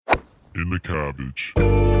in the cabbage.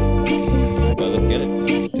 But let's get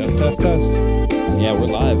it. Test. Yeah, we're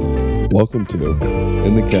live. Welcome to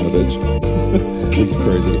In the Cabbage. This is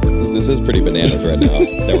crazy. This is pretty bananas right now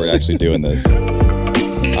that we're actually doing this.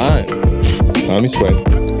 I'm Tommy Swain,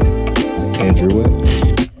 Andrew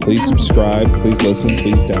Witt. Please subscribe, please listen,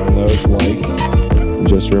 please download, like. And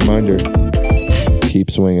just a reminder,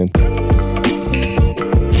 keep swinging.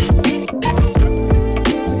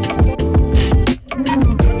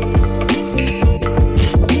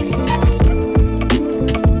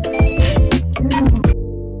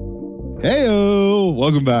 Heyo!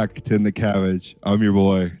 Welcome back to In the Cabbage. I'm your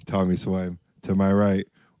boy, Tommy Swain. To my right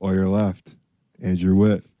or your left, Andrew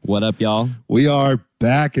Witt. What up, y'all? We are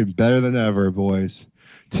back and better than ever, boys.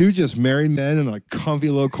 Two just married men in a comfy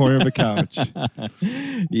little corner of a couch.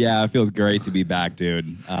 Yeah, it feels great to be back,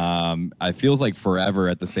 dude. It feels like forever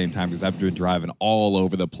at the same time because I've been driving all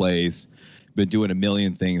over the place, been doing a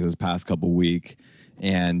million things this past couple weeks,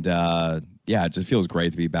 and yeah, it just feels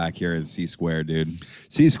great to be back here at C Square, dude.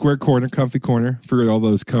 C Square corner, comfy corner for all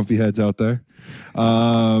those comfy heads out there.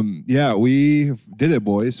 Yeah, we did it,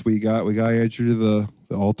 boys. We got Andrew to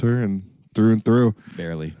the altar and through.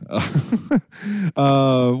 Barely.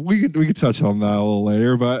 We could touch on that a little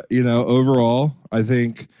later, but overall, I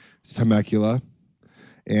think it's Temecula,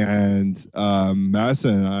 and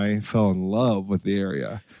Madison and I fell in love with the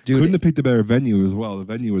area. Dude, couldn't have picked a better venue as well. The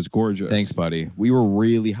venue was gorgeous. Thanks, buddy. We were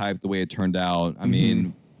really hyped the way it turned out. I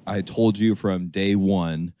mean, I told you from day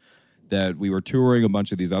one that we were touring a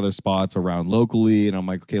bunch of these other spots around locally, and I'm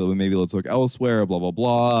like, okay, maybe let's look elsewhere, blah, blah,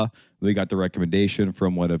 blah. We got the recommendation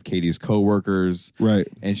from one of Katie's coworkers. Right.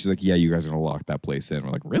 And she's like, yeah, you guys are going to lock that place in. We're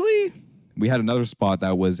like, really? We had another spot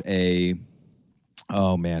that was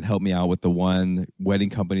oh man, help me out with the one wedding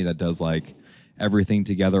company that does like everything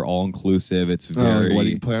together, all inclusive. It's very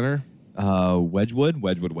wedding planner. Wedgwood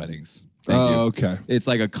Weddings. Thank you. Okay. It's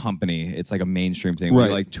like a company. It's like a mainstream thing. Right.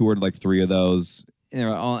 We like toured like 3 of those. And they're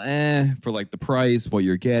all for like the price, what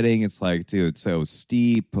you're getting. It's like, dude, it's so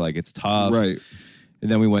steep. Like it's tough. Right. And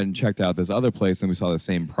then we went and checked out this other place and we saw the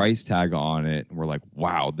same price tag on it. And we're like,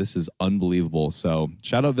 wow, this is unbelievable. So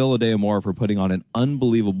shout out Villa de Amor for putting on an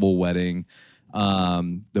unbelievable wedding.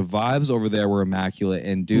 The vibes over there were immaculate.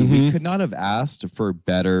 And dude, we could not have asked for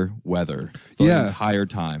better weather the entire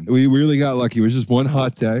time. We really got lucky. It was just one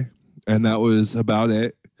hot day, and that was about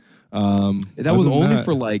it. That was only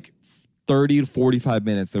for like 30 to 45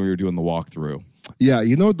 minutes that we were doing the walkthrough. Yeah,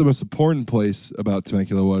 you know what the most important place about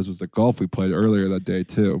Temecula was the golf we played earlier that day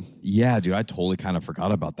too. Yeah, dude, I totally kind of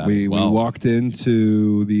forgot about that We as well. we walked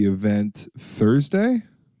into the event Thursday.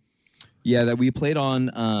 Yeah, that we played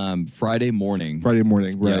on Friday morning. Friday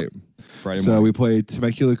morning, right? Yep. Friday So morning. we played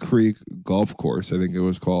Temecula Creek Golf Course, I think it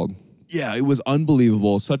was called. Yeah, it was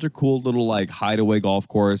unbelievable. Such a cool little like hideaway golf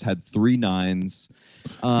course. Had 3 nines.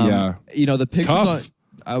 Yeah. The pictures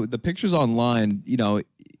Tough. the pictures online.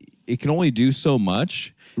 It can only do so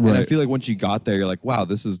much. And I Right. feel like once you got there, you're like, wow,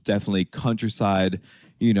 this is definitely countryside.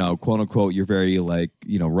 Quote unquote, you're very like,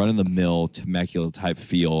 run of the mill Temecula type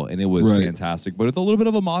feel. And it was Right. fantastic, but with a little bit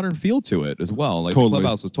of a modern feel to it as well. Like Totally. the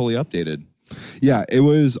clubhouse was totally updated. Yeah, it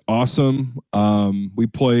was awesome. We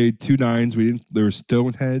played 2 nines. There was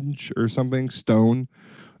Stonehenge or something, Stone,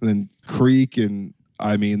 and then Creek, and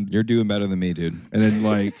I mean, You're doing better than me, dude. and then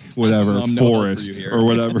like whatever I'm no help for forest you here. or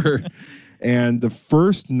whatever. And the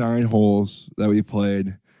first 9 holes that we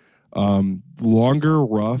played, longer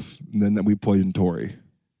rough than that we played in Torrey.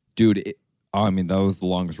 Dude, that was the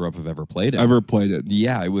longest rough I've ever played it. Ever played it.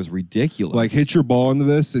 Yeah, it was ridiculous. Like hit your ball into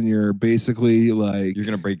this and you're basically like, You're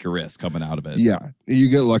going to break your wrist coming out of it. yeah, you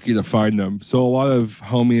get lucky to find them. So a lot of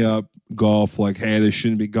homie up golf, like, hey, they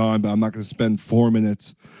shouldn't be gone, but I'm not going to spend 4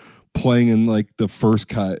 minutes playing in like the first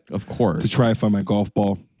cut Of course. to try to find my golf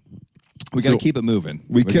ball. We got to So keep it moving.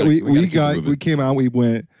 We gotta keep it moving. came out, we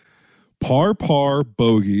went par,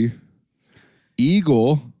 bogey,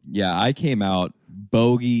 eagle. Yeah, I came out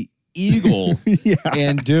bogey, eagle. Yeah.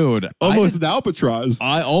 And dude, Almost an albatross.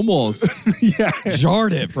 I almost Yeah.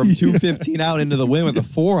 jarred it from 215 out into the wind with a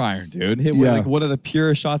 4-iron, dude. Hit Yeah. like one of the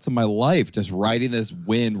purest shots of my life, just riding this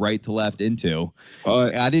wind right to left into.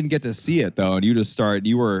 I didn't get to see it though, and you just started.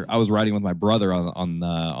 I was riding with my brother on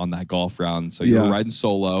that golf round, so you Yeah. were riding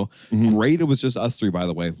solo. Great. It was just us 3, by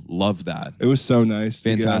the way. Loved that. It was so nice.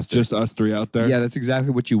 to get Fantastic. just us 3 out there. Yeah, that's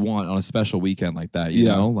exactly what you want on a special weekend like that.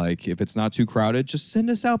 Yeah. Like if it's not too crowded, just send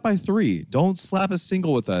us out by 3. Don't slap a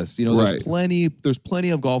single with us. Right. There's plenty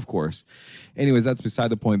of golf course. Anyways, that's beside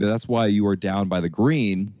the point. But that's why you were down by the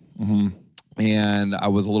green. And I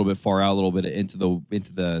was a little bit far out, a little bit into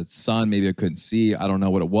the sun. Maybe I couldn't see. I don't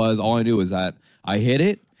know what it was. All I knew is that I hit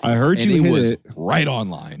it. I heard and you it hit was it. right on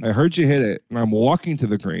line. I heard you hit it, and I'm walking to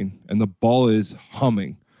the green, and the ball is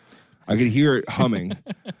humming. I could hear it humming,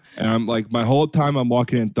 and I'm like, my whole time I'm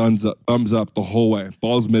walking in, thumbs up the whole way.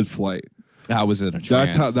 Ball's mid-flight. I was in a trance.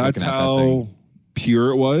 That's looking at that how thing. pure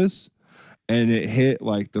it was, and it hit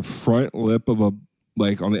like the front lip of on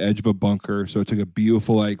the edge of a bunker. So it took a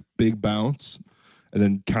beautiful like big bounce, and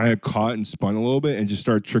then kind of caught and spun a little bit, and just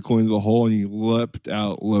started trickling into the hole, and you leapt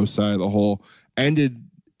out low side of the hole. Ended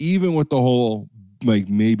even with the hole like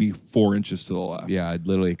maybe 4 inches to the left. Yeah, I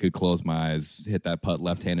literally could close my eyes, hit that putt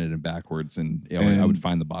left-handed and backwards, and I would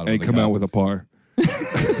find the bottom. And of the come cup. out with a par.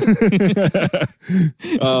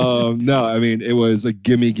 No, I mean, it was a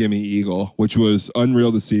gimme eagle, which was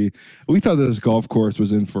unreal to see. We thought that this golf course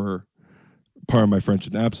was in for, pardon my French,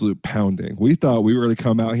 an absolute pounding. We thought we were going to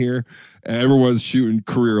come out here and everyone's shooting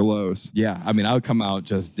career lows. Yeah, I mean, I would come out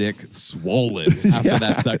just dick swollen after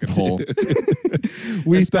that second hole.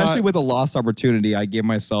 Especially with a lost opportunity, I gave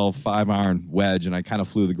myself 5-iron wedge and I kind of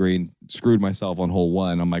flew the green, screwed myself on hole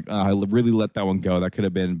 1. I'm like, I really let that one go. That could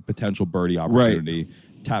have been potential birdie opportunity. Right.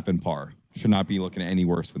 Tap and par. Should not be looking any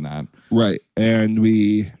worse than that. Right. And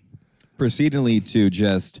we proceedingly to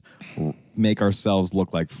just make ourselves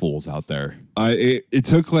look like fools out there. It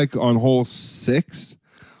took like on hole 6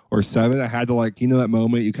 or 7, I had to like, that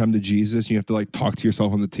moment you come to Jesus, you have to like talk to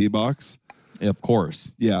yourself on the tee box. Of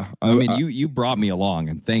course. Yeah. I mean, you brought me along,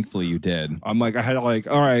 and thankfully you did. I'm like, I had to like,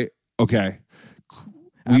 all right, okay.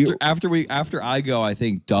 After I go, I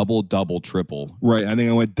think double, triple. Right. I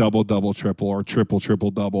think I went double, triple, or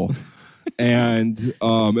triple, double. And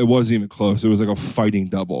it wasn't even close. It was like a fighting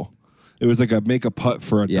double. It was like a make a putt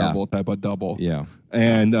for a double type of double. Yeah.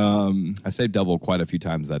 And I saved double quite a few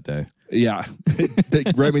times that day. Yeah. They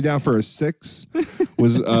write me down for a 6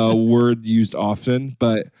 was a word used often.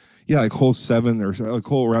 But yeah, like hole 7 or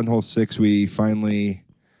like around hole 6, we finally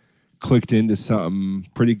clicked into something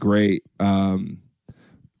pretty great.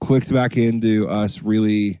 Clicked back into us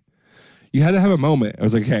really. You had to have a moment. I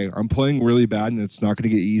was like, hey, I'm playing really bad and it's not going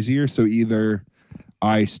to get easier. So either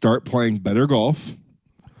I start playing better golf,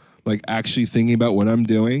 like actually thinking about what I'm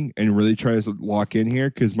doing and really try to lock in here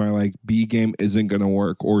because my like B game isn't going to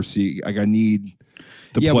work, or C, like I need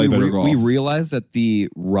to play better golf. We realized that the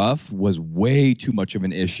rough was way too much of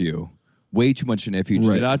an issue. Way too much an issue.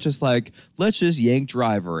 Right. Not just like, let's just yank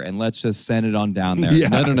driver and let's just send it on down there. Yeah.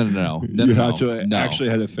 No. You actually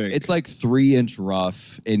had to think. It's like 3-inch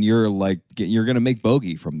rough and you're going to make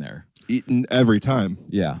bogey from there. Eaten every time.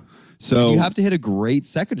 Yeah. So you have to hit a great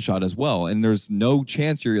second shot as well. And there's no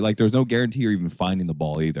chance there's no guarantee you're even finding the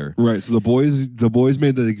ball either. Right. So the boys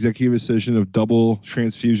made the executive decision of double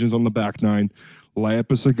transfusions on the back 9, light up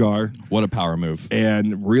a cigar. What a power move.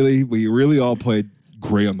 And we really all played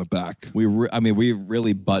great on the back. We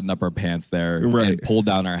really buttoned up our pants there and pulled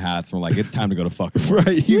down our hats and we're like, it's time to go to fucking work.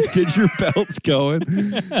 Right. You get your belts going.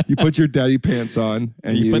 You put your daddy pants on.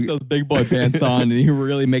 And you put those big boy pants on and you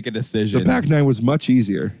really make a decision. The back 9 was much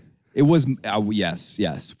easier. It was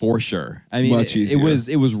yes, for sure. I mean, much easier.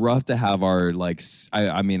 It was rough to have our like.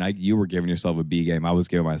 You were giving yourself a B game. I was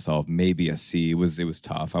giving myself maybe a C. It was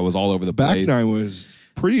tough. I was all over the place. Back 9 was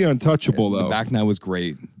pretty untouchable though. The back 9 was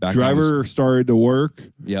great. Driver started to work.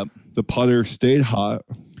 Yep. The putter stayed hot.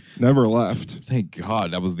 Never left. Thank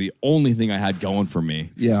God. That was the only thing I had going for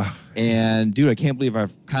me. Yeah. And dude, I can't believe I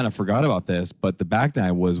kind of forgot about this, but the back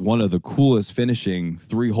 9 was one of the coolest finishing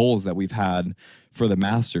 3 holes that we've had for the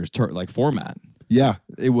Masters format. Yeah.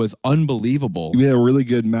 It was unbelievable. We had a really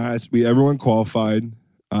good match. Everyone qualified.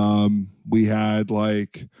 We had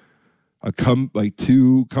 2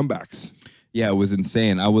 comebacks. Yeah, it was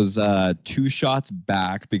insane. I was 2 shots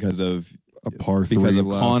back because of a par 3 because of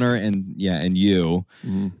left. Connor and you.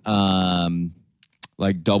 Mm-hmm.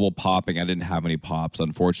 Double popping. I didn't have any pops,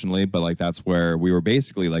 unfortunately, but that's where we were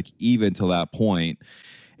basically even till that point.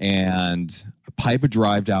 And pipe a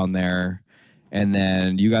drive down there. And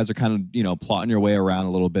then you guys are kind of, plotting your way around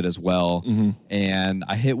a little bit as well. Mm-hmm. And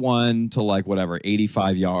I hit one to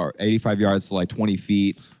 85 yards to 20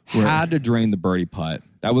 feet. Right. Had to drain the birdie putt.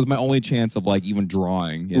 That was my only chance of even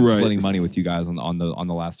drawing and splitting money with you guys on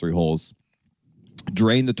the last 3 holes.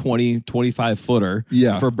 Drain the 25 footer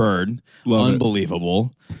for bird. Love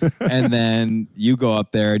Unbelievable. And then you go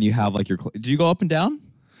up there and you have did you go up and down?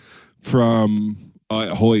 From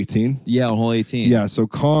hole 18? Yeah, on hole 18. Yeah, so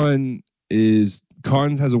Con has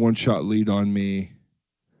a 1-shot lead on me,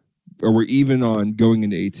 or we're even on going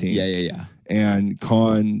into 18. Yeah. And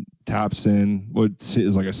Con taps in what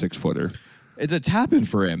is like a 6-footer. It's a tap-in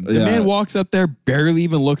for him. The Yeah. man walks up there, barely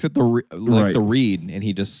even looks at the Right. the reed, and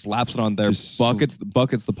he just slaps it on there. Just Buckets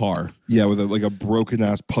the par. Yeah, with like a broken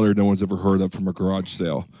ass putter no one's ever heard of from a garage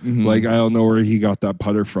sale. Mm-hmm. Like I don't know where he got that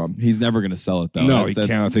putter from. He's never gonna sell it though. No, he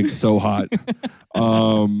can't. I think so hot.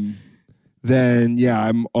 Then yeah,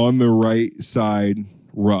 I'm on the right side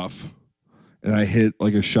rough, and I hit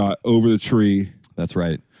like a shot over the tree That's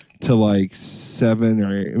right. to like 7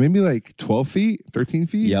 or maybe like 12 feet, 13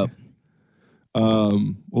 feet. Yep. A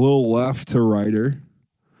little left to righter.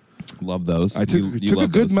 Love those. I took You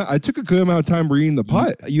love those. I took a good amount of time reading the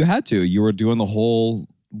putt. You had to. You were doing the whole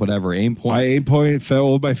whatever aim point. I aim point,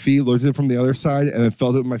 fell with my feet, looked at it from the other side, and then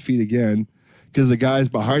felt it with my feet again because the guys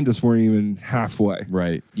behind us weren't even halfway.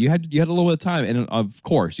 Right. You had a little bit of time, and of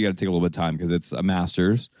course you got to take a little bit of time because it's a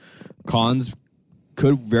Masters. Cons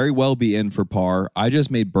could very well be in for par. I just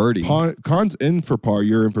made birdie. Con's in for par,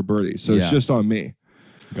 you're in for birdie, so Yeah. it's just on me.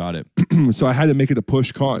 Got it. So I had to make it a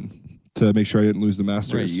push con to make sure I didn't lose the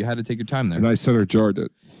Masters. Right. You had to take your time there. And I center jarred it.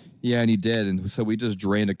 Yeah, and you did. And so we just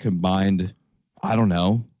drained a combined, I don't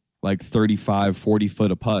know, like 35, 40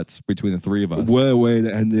 foot of putts between the three of us. What a way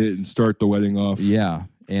to end it and start the wedding off. Yeah.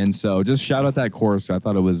 And so just shout out that course. I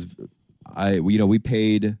thought it was, we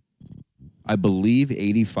paid, I believe,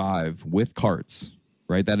 85 with carts,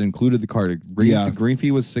 right? That included the cart. Green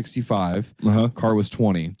fee was 65. Cart was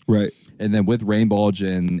 20. Right. And then with rain bulge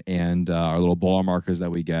and our little ball markers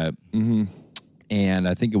that we get. Mm-hmm. And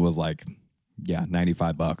I think it was like, yeah,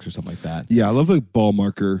 $95 or something like that. Yeah, I love the ball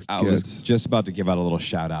marker. I was just about to give out a little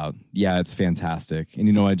shout out. Yeah, it's fantastic. And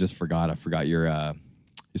you know what I just forgot? I forgot your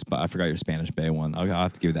Spanish Bay one. I'll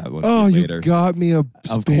have to give that one Oh, to you you later. got me a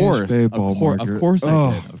Spanish Bay ball marker. Of course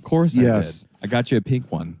I did. Of course I yes. did. I got you a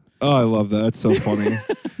pink one. Oh, I love that. That's so funny.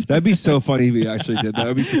 That'd be so funny if we actually did that.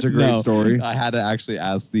 That'd be such a great story. I had to actually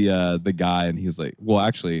ask the guy, and he was like, well,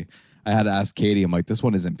 actually, I had to ask Katie. I'm like, this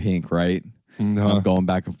one isn't pink, right? No. I'm going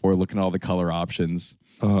back and forth looking at all the color options.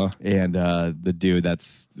 And the dude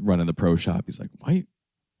that's running the pro shop, he's like, why?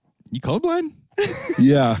 You colorblind?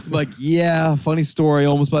 Yeah. I'm like, yeah, funny story.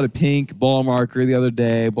 Almost bought a pink ball marker the other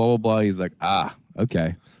day, blah, blah, blah. He's like,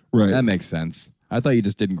 okay. Right. That makes sense. I thought you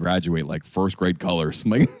just didn't graduate like first grade colors.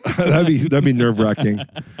 I'm like, that'd be nerve wracking,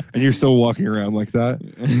 and you're still walking around like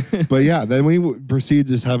that. But yeah, then we proceeded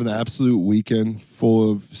to just have an absolute weekend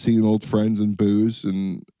full of seeing old friends and booze,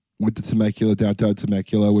 and went to Temecula, downtown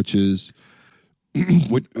Temecula, which is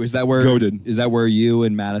is that where goated. Is that where you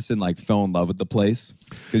and Madison like fell in love with the place?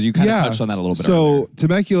 Because you kind of touched on that a little bit. So earlier.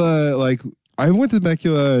 Temecula, like I went to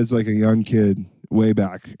Temecula as like a young kid way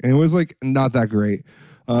back, and it was like not that great.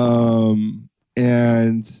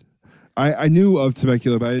 And I knew of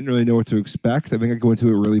Temecula, but I didn't really know what to expect. I think I go into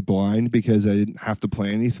it really blind because I didn't have to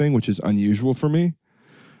plan anything, which is unusual for me.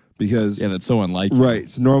 Because yeah, that's so unlike you. right.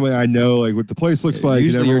 So normally I know like what the place looks like.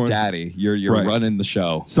 Usually and you're daddy. You're Right. running the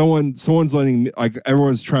show. Someone's letting me, like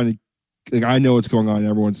everyone's trying to, like I know what's going on.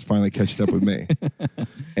 Everyone's finally catching up with me.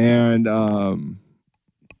 And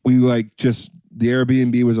we like just the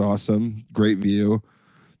Airbnb was awesome, great view.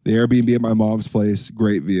 The Airbnb at my mom's place,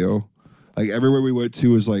 great view. Like everywhere we went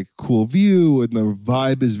to was like cool view, and the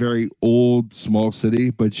vibe is very old, small city,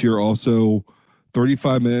 but you're also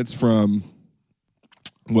 35 minutes from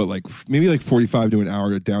maybe like 45 to an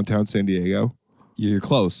hour to downtown San Diego. You're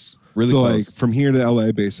close, really so close. like from here to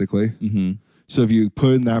LA, basically. Mm-hmm. So if you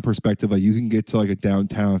put in that perspective, like you can get to like a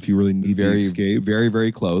downtown if you really need the escape. Very,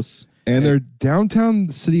 very close. And their downtown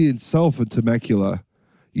city itself in Temecula,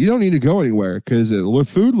 you don't need to go anywhere because the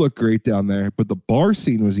food looked great down there, but the bar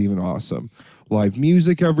scene was even awesome. Live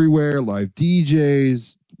music everywhere, live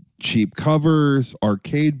DJs, cheap covers,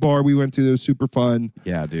 arcade bar we went to that was super fun.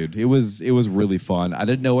 Yeah, dude, it was really fun. I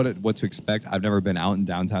didn't know what to expect. I've never been out in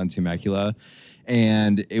downtown Temecula,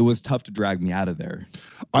 and it was tough to drag me out of there.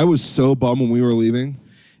 I was so bummed when we were leaving.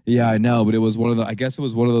 Yeah, I know, but it was I guess it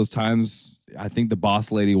was one of those times. I think the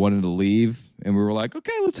boss lady wanted to leave, and we were like,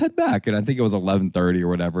 "Okay, let's head back." And I think it was 11:30 or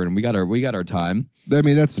whatever, and we got our time. I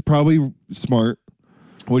mean, that's probably smart.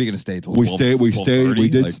 What are you gonna stay till? We 12, stayed. We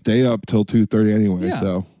 12:30? did Like, stay up till 2:30 anyway. Yeah.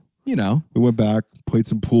 So you know, we went back, played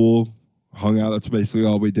some pool, hung out. That's basically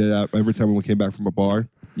all we did every time we came back from a bar.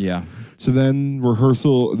 yeah. So then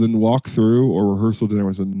rehearsal, then walk through or rehearsal dinner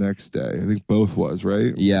was the next day. I think both was,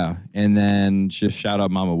 right? Yeah, and then just shout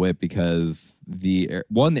out Mama Whip because the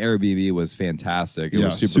Airbnb was fantastic. It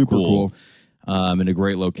was super cool. In a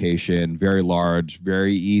great location, very large,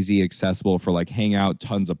 very easy, accessible for like hangout,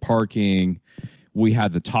 tons of parking. We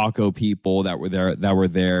had the taco people that were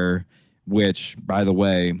there, which by the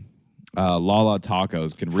way, Lala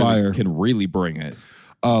Tacos can really bring it.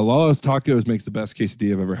 Lalo's Tacos makes the best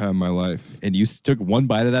quesadilla I've ever had in my life. And you took one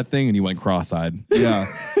bite of that thing and you went cross-eyed. Yeah.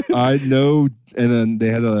 I know. And then they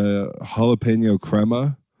had a jalapeno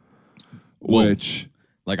crema, which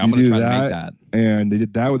like I'm you going to do try to make that. And they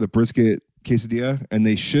did that with a brisket quesadilla, and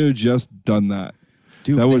they should have just done that.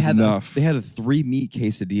 Dude, that was had enough. They had a 3-meat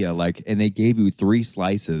quesadilla, like, and they gave you 3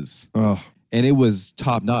 slices. Oh. And it was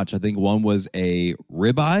top notch. I think one was a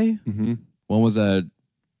ribeye, one was a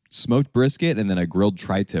smoked brisket, and then a grilled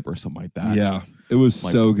tri-tip or something like that. Yeah, it was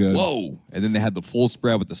Like, so good. Whoa! And then they had the full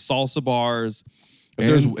spread with the salsa bars.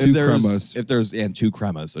 And two cremas. And 2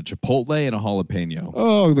 cremas, a chipotle and a jalapeno.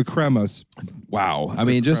 Oh, the cremas. Wow! I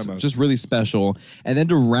mean, cremas. just really special. And then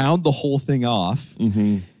to round the whole thing off,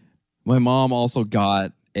 my mom also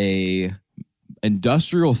got a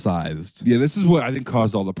industrial sized. Yeah, this is what I think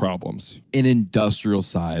caused all the problems. An industrial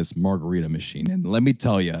sized margarita machine, and let me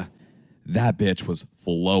tell you, that bitch was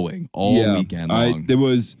flowing all weekend long. It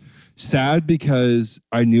was sad because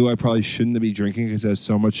I knew I probably shouldn't be drinking because it has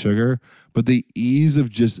so much sugar, but the ease of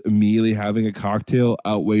just immediately having a cocktail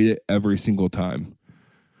outweighed it every single time.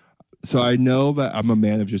 So I know that I'm a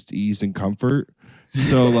man of just ease and comfort.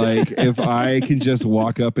 So like if I can just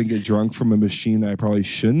walk up and get drunk from a machine that I probably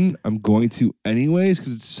shouldn't, I'm going to anyways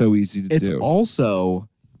because it's so easy to do. It's also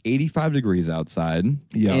 85 degrees outside,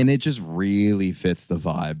 and it just really fits the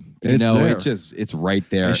vibe. It's right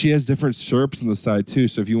there. And she has different syrups on the side too.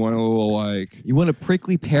 So if you want a little you want a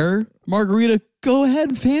prickly pear margarita, go ahead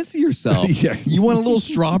and fancy yourself. Yeah. You want a little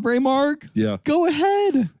strawberry marg? Yeah. Go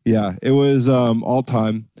ahead. Yeah, it was all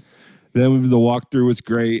time. Then the walkthrough was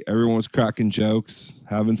great. Everyone was cracking jokes,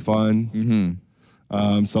 having fun.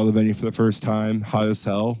 Saw the venue for the first time. Hot as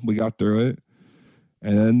hell. We got through it.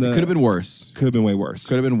 And then it could have been worse. Could have been way worse.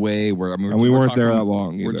 Could have been way worse. I mean, and we weren't there that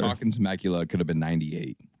long either. We're talking Temecula. It could have been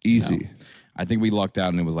 98. Easy. You know? I think we lucked out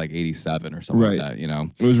and it was like 87 or something like that. You know,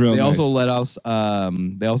 it was really. They nice. also let us.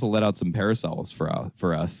 They also let out some parasols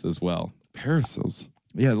for us as well. Parasols.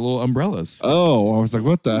 Yeah, the little umbrellas. Oh, I was like,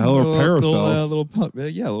 what the hell are parasols?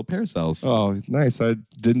 Little parasols. Oh, nice. I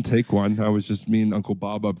didn't take one. I was just me and Uncle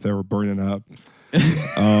Bob up there were burning up.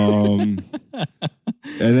 And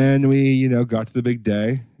then we, got to the big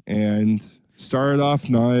day and started off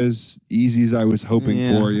not as easy as I was hoping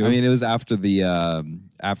for you. I mean, it was after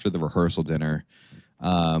the rehearsal dinner.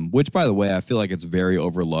 Which, by the way, I feel like it's very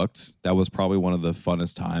overlooked. That was probably one of the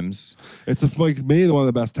funnest times. It's maybe one of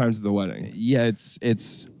the best times of the wedding. Yeah,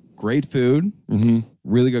 it's great food,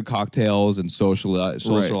 really good cocktails, and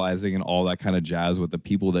socializing and all that kind of jazz with the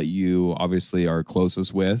people that you obviously are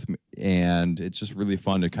closest with. And it's just really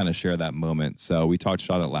fun to kind of share that moment. So we touched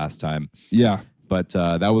on it last time. Yeah. But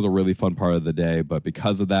that was a really fun part of the day. But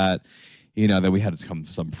because of that, then we had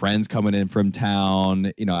some friends coming in from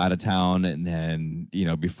town, out of town. And then,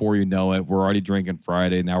 before you know it, we're already drinking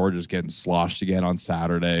Friday. Now we're just getting sloshed again on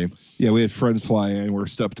Saturday. Yeah, we had friends fly in. We're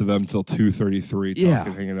stuck to them till 2:33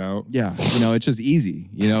 talking, hanging out. Yeah. It's just easy.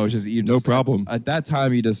 It's just no problem. At that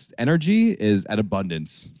time, energy is at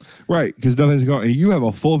abundance. Right, because nothing's going. And you have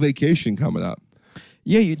a full vacation coming up.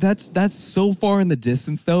 Yeah, that's so far in the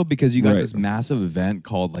distance, though, because you got this massive event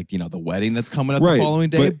called, the wedding that's coming up the following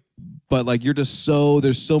day. But you're just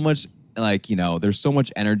there's so much there's so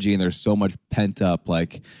much energy and there's so much pent up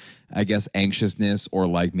I guess anxiousness or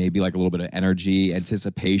maybe a little bit of energy,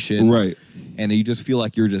 anticipation. Right. And you just feel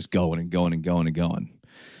like you're just going and going and going and going.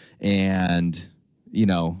 And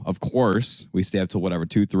of course, we stay up till whatever,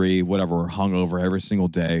 2, 3, whatever, we're hungover every single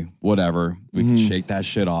day, whatever. We can shake that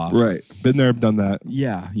shit off. Right. Been there, done that.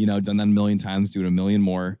 Yeah. Done that a million times, doing a million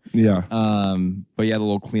more. Yeah. But yeah, the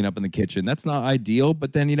little cleanup in the kitchen. That's not ideal.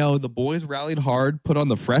 But then, the boys rallied hard, put on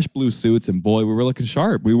the fresh blue suits, and boy, we were looking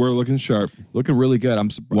sharp. We were looking sharp. Looking really good.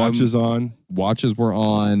 Watches on. Watches were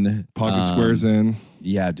on. Pocket squares in.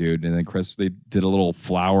 Yeah, dude. And then Chris, they did a little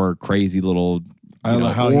flower, crazy little... I don't know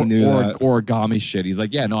how he knew that. Origami shit. He's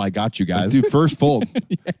like, yeah, no, I got you guys. Dude, first fold.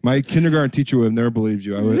 My kindergarten teacher would have never believed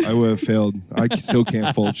you. I would have failed. I still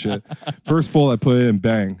can't fold shit. First fold, I put it in,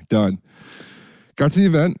 bang, done. Got to the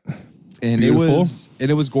event. And beautiful.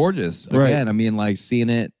 it was gorgeous. Again, I mean, seeing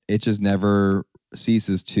it just never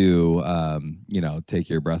ceases to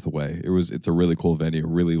take your breath away. It's a really cool venue.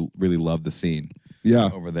 Really, really love the scene.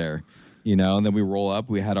 Yeah. Over there. And then we roll up.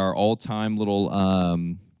 We had our all-time little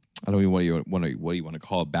I don't even what do you want to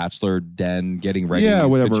call it, bachelor den getting ready. Yeah,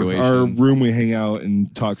 whatever. Situation. Our room, we hang out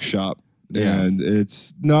and talk shop, and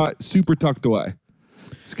it's not super tucked away.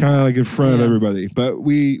 It's kind of like in front of everybody. But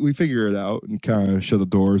we figure it out and kind of shut the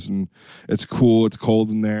doors. And it's cool. It's cold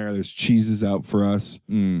in there. There's cheeses out for us.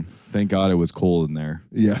 Thank God it was cold in there.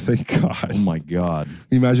 Yeah, thank God. Oh my God. Can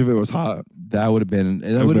you imagine if it was hot? That would have been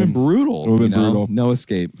brutal. It would have been brutal. No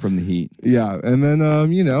escape from the heat. Yeah. And then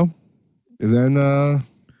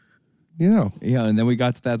Yeah, and then we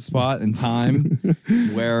got to that spot in time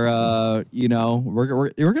where we're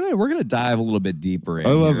gonna dive a little bit deeper in.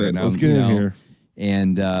 I love here, it. Let's get in here.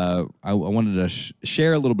 And I wanted to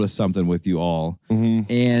share a little bit of something with you all, and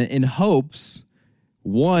in hopes,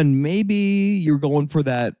 one, maybe you're going for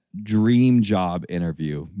that dream job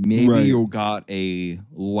interview. Maybe you got a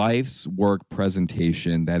life's work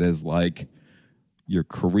presentation that is like your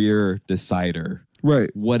career decider.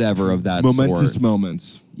 Right. Whatever of that momentous sort.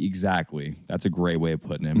 moments. Exactly. That's a great way of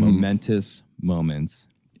putting it. Momentous moments.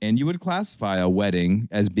 And you would classify a wedding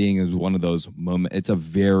as being as one of those moments. It's a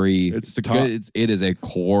very it is a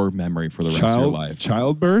core memory for the rest of your life.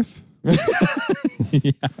 Childbirth.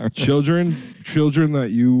 Yeah, right. Children that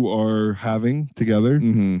you are having together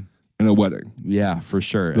in a wedding. Yeah, for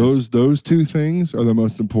sure. Those two things are the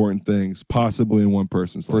most important things possibly in one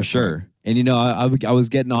person's life. For sure. And I was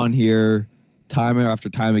getting on here time after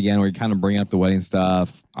time again, where you kind of bring up the wedding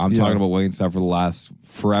stuff. I'm talking about wedding stuff for the last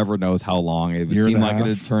forever knows how long. It seemed like an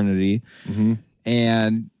eternity.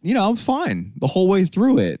 And, I'm fine the whole way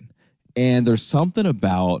through it. And there's something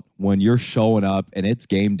about when you're showing up and it's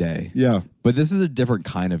game day. Yeah. But this is a different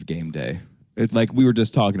kind of game day. It's like we were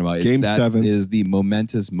just talking about. Game 7 is the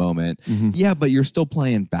momentous moment. Yeah, but you're still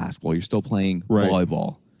playing basketball. You're still playing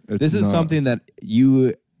volleyball. This is something that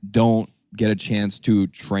you don't get a chance to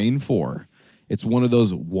train for. It's one of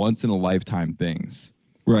those once in a lifetime things.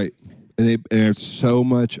 Right. And there's so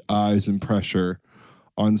much eyes and pressure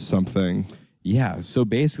on something. Yeah. So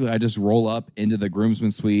basically, I just roll up into the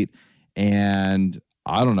groomsmen suite, and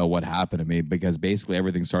I don't know what happened to me because basically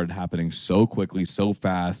everything started happening so quickly, so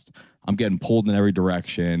fast. I'm getting pulled in every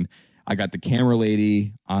direction. I got the camera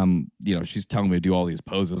lady. She's telling me to do all these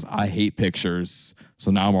poses. I hate pictures.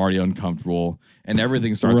 So now I'm already uncomfortable, and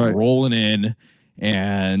everything starts rolling in.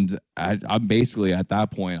 And I'm basically at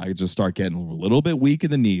that point, I just start getting a little bit weak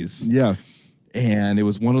in the knees. Yeah. And it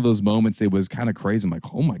was one of those moments, it was kind of crazy. I'm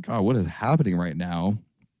like, oh my God, what is happening right now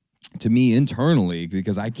to me internally?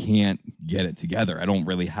 Because I can't get it together. I don't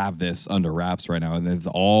really have this under wraps right now. And it's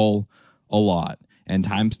all a lot. And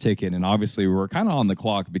time's ticking. And obviously we're kind of on the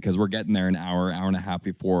clock because we're getting there an hour and a half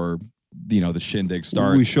before, the shindig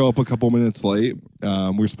starts. We show up a couple minutes late.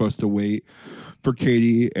 We're supposed to wait for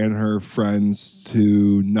Katie and her friends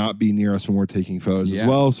to not be near us when we're taking photos as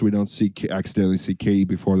well, so we don't accidentally see Katie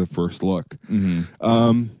before the first look.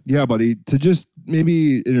 Yeah, buddy, to just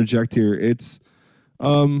maybe interject here, it's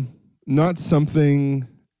not something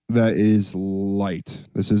that is light.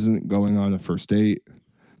 This isn't going on a first date.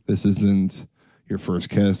 This isn't your first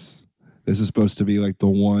kiss. This is supposed to be like the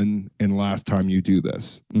one and last time you do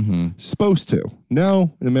this. Supposed to.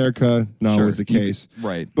 Now, in America, not always the case.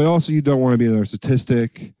 Right. But also, you don't want to be another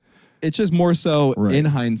statistic. It's just more so in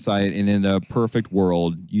hindsight and in a perfect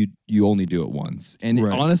world, you only do it once. And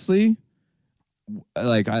honestly,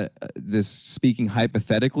 this speaking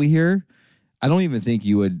hypothetically here, I don't even think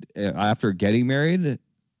you would, after getting married,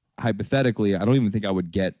 hypothetically, I don't even think I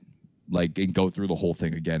would and go through the whole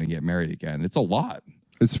thing again and get married again. It's a lot.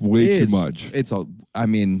 It's way too much.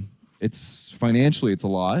 It's financially, it's a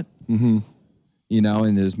lot. And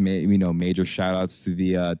there's major shout outs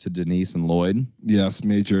to to Denise and Lloyd. Yes,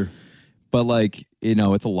 major. But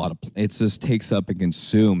it's a lot it just takes up and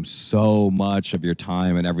consumes so much of your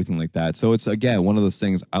time and everything like that. So it's, again, one of those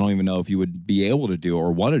things I don't even know if you would be able to do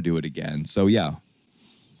or want to do it again. So yeah.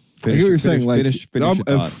 I get what you're saying. Finish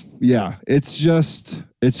it's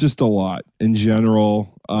just a lot in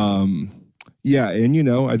general. Yeah,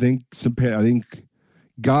 and I think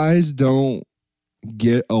guys don't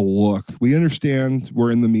get a look. We understand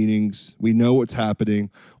we're in the meetings. We know what's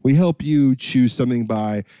happening. We help you choose something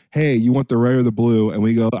by, hey, you want the red or the blue? And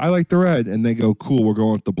we go, I like the red. And they go, cool, we're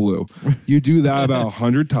going with the blue. You do that about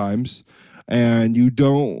 100 times, and you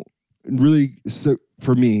don't really. So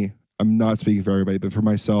for me, I'm not speaking for everybody, but for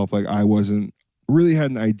myself, I wasn't really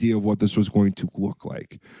had an idea of what this was going to look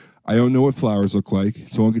like. I don't know what flowers look like.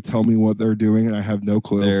 Someone could tell me what they're doing, and I have no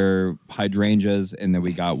clue. They're hydrangeas, and then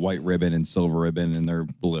we got white ribbon and silver ribbon, and they're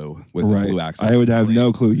blue with the blue accent. I would have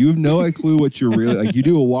no clue. You have no clue what you're really you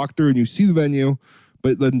do a walkthrough and you see the venue,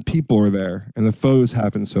 but then people are there, and the photos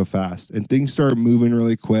happen so fast, and things start moving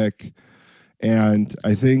really quick, And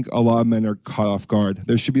I think a lot of men are caught off guard.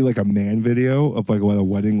 There should be like a man video of like what a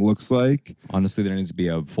wedding looks like. Honestly, there needs to be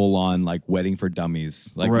a full-on like wedding for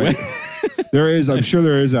dummies. Like, Right. There is. I'm sure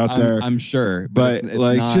there is out there. I'm sure, But it's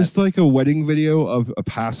like not, just like a wedding video of a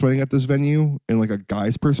past wedding at this venue in like a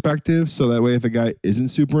guy's perspective. So that way, if a guy isn't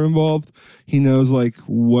super involved, he knows like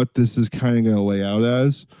what this is kind of going to lay out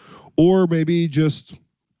as. Or maybe just,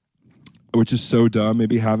 which is so dumb,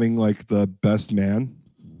 maybe having like the best man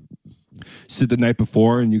sit the night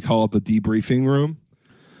before and you call it the debriefing room.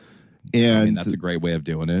 And I mean, that's a great way of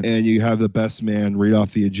doing it. and you have the best man read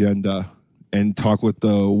off the agenda and talk with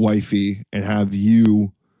the wifey and have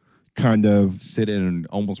you kind of Sit in and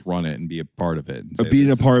almost run it and be a part of it. And say, being a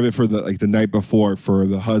this is- part of it for the like the night before for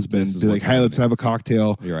the husband. This is Be like, what's hey, let's happening. have a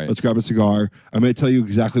cocktail. You're right. Let's grab a cigar. I'm going to tell you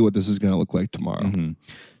exactly what this is going to look like tomorrow. Mhm.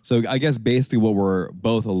 So I guess basically what we're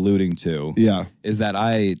both alluding to Yeah, is that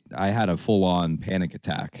I had a full-on panic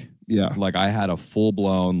attack. yeah. Like I had a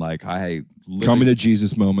full-blown like I literally- Coming to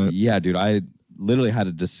Jesus moment. Yeah, dude, I literally had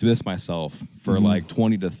to dismiss myself for Mm-hmm. like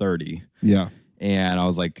 20 to 30. Yeah, And I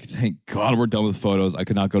was like, thank God we're done with photos. I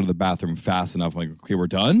could not go to the bathroom fast enough. I'm like, okay, we're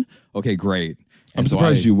done? Okay, great. I'm And so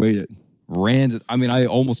surprised I you waited. I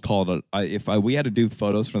almost called it. We had to do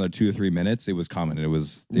photos for another 2 or 3 minutes, it was coming. It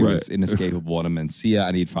was Right. inescapable. And I'm in, see ya,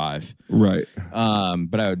 I need 5. Right.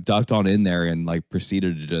 But I ducked on in there and like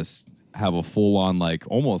proceeded to just have a full on like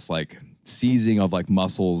almost like seizing of like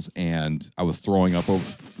muscles, and I was throwing up over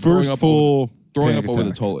First full throwing panic up over the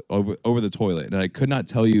attack. toilet over the toilet, and I could not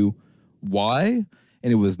tell you why.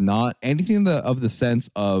 And it was not anything of the sense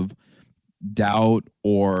of doubt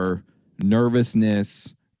or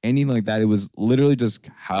nervousness, anything like that. It was literally just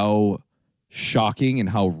how shocking and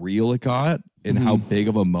how real it got, and how big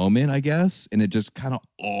of a moment, I guess. And it just kind of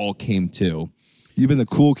all came to. You've been the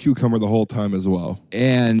cool cucumber the whole time as well.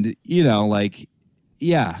 And, like,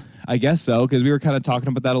 yeah, I guess so. Because we were kind of talking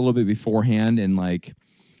about that a little bit beforehand. And, like,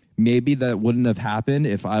 maybe that wouldn't have happened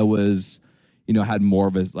if I was, had more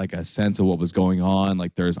of a sense of what was going on.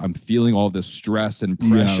 Like, I'm feeling all this stress and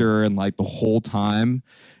pressure and, like, the whole time.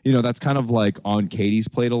 That's kind of, like, on Katie's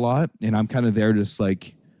plate a lot. And I'm kind of there just,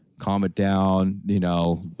 like, calm it down.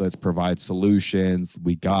 Let's provide solutions.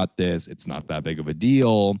 We got this. It's not that big of a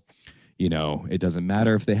deal. It doesn't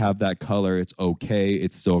matter if they have that color. It's okay.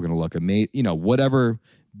 It's still going to look amazing. Whatever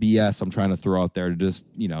BS I'm trying to throw out there to just,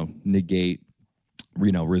 negate,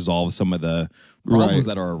 resolve some of the problems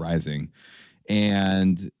that are arising.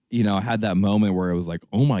 And, I had that moment where it was like,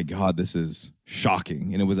 oh my God, this is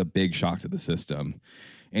shocking. And it was a big shock to the system.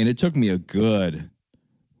 And it took me a good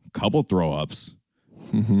couple throw ups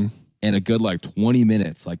and a good like 20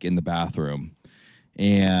 minutes, like in the bathroom,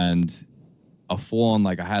 and a full on,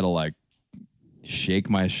 like I had to like shake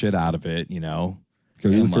my shit out of it, Go to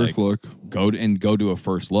the and, first like, look. go do a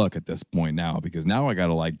first look at this point now, because now I got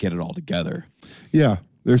to like get it all together. Yeah.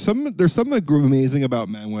 There's something amazing about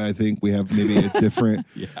men when I think we have maybe a different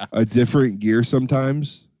a different gear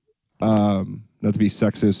sometimes. Not to be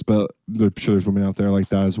sexist, but I'm sure there's women out there like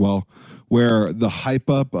that as well, where the hype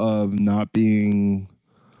up of not being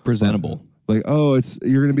Presentable. like, oh,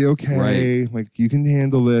 you're gonna be okay, Right. like you can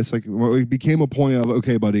handle this. Like it became a point of,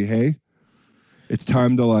 okay, buddy, hey, it's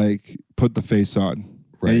time to like put the face on,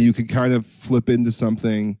 Right. and you can kind of flip into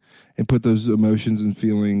something and put those emotions and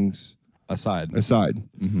feelings aside.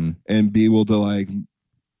 and be able to, like,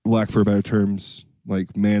 lack for better terms,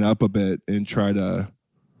 like man up a bit and try to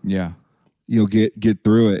Yeah. get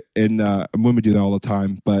through it. And women do that all the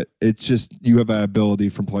time, but it's just, you have that ability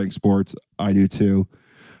from playing sports. I do too.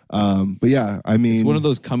 But yeah, I mean, It's one of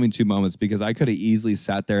those coming to moments, because I could have easily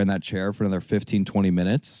sat there in that chair for another 15, 20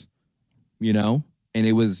 minutes, and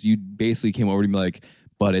it was, you basically came over to me like,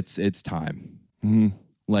 but it's time.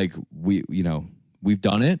 Like we've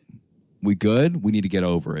done it. We good. We need to get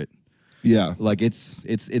over it. yeah, Like it's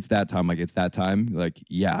that time. Like it's that time. Like,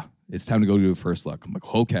 yeah, it's time to go do a first look. I'm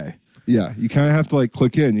like, okay. yeah. You kind of have to like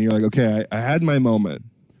click in. You're like, okay, I had my moment.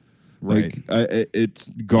 Right. Like it's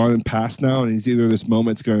gone past now, and it's either this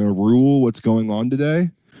moment's going to rule what's going on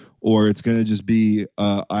today, or it's going to just be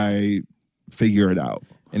I figure it out.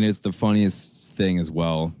 And it's the funniest thing as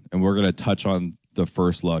well. And we're gonna touch on the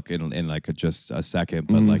first look in like just a second.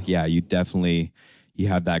 But like, yeah, you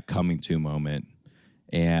have that coming to moment.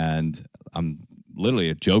 And I'm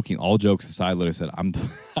literally joking. All jokes aside, literally said, I'm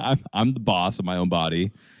the boss of my own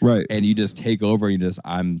body. Right. And you just take over.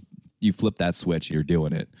 And you flip that switch. And you're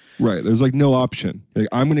doing it. Right. There's like no option. Like,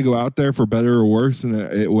 I'm going to go out there for better or worse,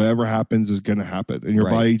 and whatever happens is going to happen. And your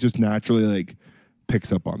Right. body just naturally like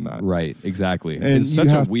picks up on that. Right, exactly. And it's such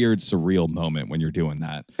a weird, surreal moment when you're doing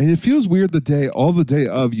that. And it feels weird all the day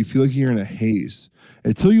of, you feel like you're in a haze.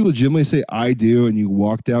 Until you legitimately say, I do, and you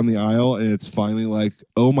walk down the aisle, and it's finally like,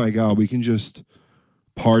 oh my God, we can just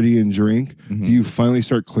party and drink. Mm-hmm. Do you finally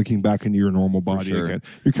start clicking back into your normal body sure. again?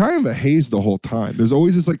 You're kind of a haze the whole time. There's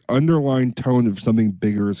always this like underlying tone of something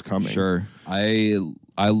bigger is coming. Sure. I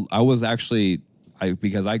was actually,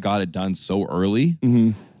 because I got it done so early,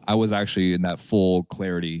 Mm-hmm. I was actually in that full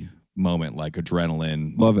clarity moment, like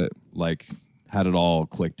adrenaline. Love it. Like had it all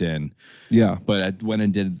clicked in. Yeah. But I went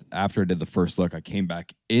and after I did the first look, I came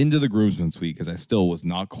back into the groomsmen suite because I still was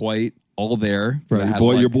not quite all there. Right.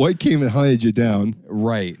 Your boy came and hunted you down.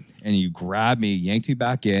 Right. And you grabbed me, yanked me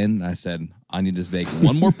back in, and I said, I need to make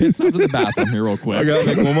one more pit stop to the bathroom here real quick. I got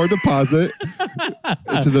to make one more deposit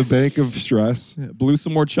to the bank of stress. Blew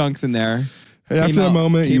some more chunks in there. And after that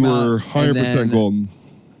moment, you were 100% golden.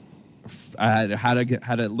 I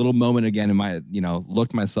had a little moment again in my,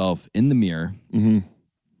 looked myself in the mirror. Mm-hmm.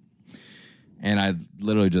 And I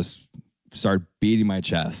literally just started beating my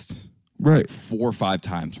chest. Right. Like 4 or 5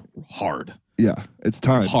 times hard. Yeah. It's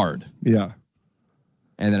time. Hard. Yeah.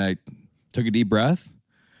 And then I took a deep breath.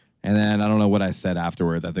 And then I don't know what I said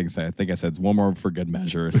afterwards. I think I said one more for good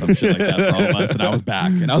measure or some shit like that for all of us. And I was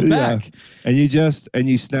back. Back. And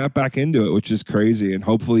you snap back into it, which is crazy. And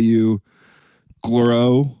hopefully you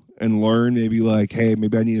grow and learn, maybe like, hey,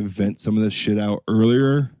 maybe I need to vent some of this shit out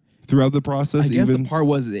earlier throughout the process. I guess the part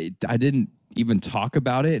was I didn't even talk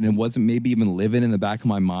about it, and it wasn't maybe even living in the back of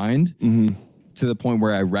my mind to the point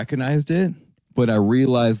where I recognized it, but I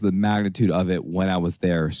realized the magnitude of it when I was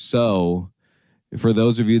there. So for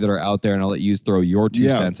those of you that are out there, and I'll let you throw your 2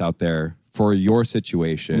 cents out there for your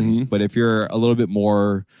situation, but if you're a little bit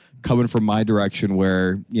more coming from my direction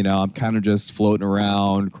where, I'm kind of just floating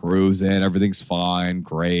around, cruising, everything's fine,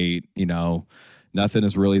 great, nothing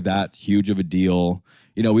is really that huge of a deal.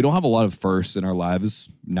 We don't have a lot of firsts in our lives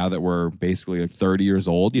now that we're basically like 30 years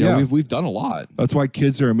old. We've done a lot. That's why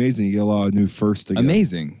kids are amazing. You get a lot of new firsts together.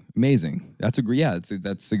 Amazing. That's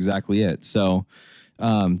exactly it. So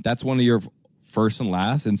that's one of your first and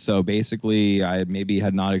last. And so basically I maybe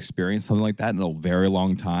had not experienced something like that in a very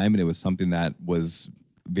long time. And it was something that was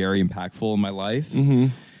very impactful in my life. Mm-hmm.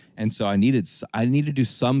 And so I needed to do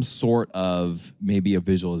some sort of maybe a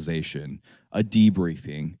visualization, a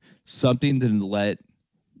debriefing, something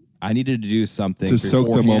I needed to do something to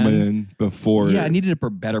soak the moment in before. Yeah, I needed to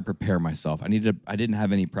better prepare myself. I didn't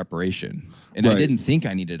have any preparation, and I didn't think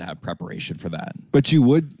I needed to have preparation for that. But you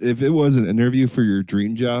would, if it was an interview for your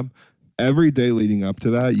dream job, every day leading up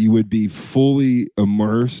to that, you would be fully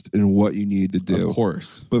immersed in what you need to do. Of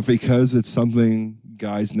course. But because it's something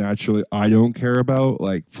guys naturally, I don't care about,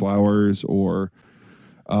 like flowers or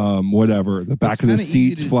whatever, the back of the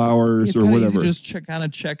seats, flowers or whatever. Easy to just kind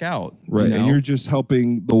of check out. Right. And you're just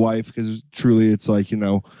helping the wife because truly it's like,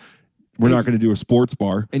 we're not going to do a sports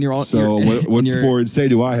bar. And you're all, so what sports say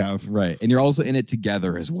do I have? Right. And you're also in it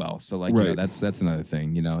together as well. So like, that's another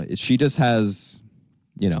thing, she just has,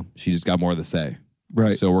 she just got more to say.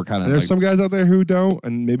 Right. So we're kind of there's some guys out there who don't,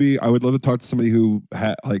 and maybe I would love to talk to somebody who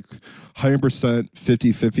had like 100%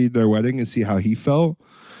 50-50 their wedding and see how he felt.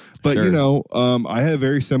 But, sure. I had a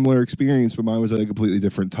very similar experience, but mine was at a completely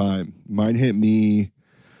different time. Mine hit me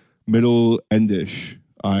middle-endish.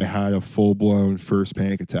 I had a full-blown first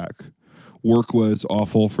panic attack. Work was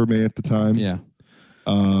awful for me at the time. Yeah.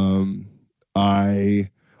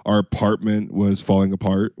 Our apartment was falling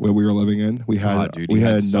apart where we were living in. We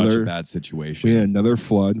had such a bad situation. We had another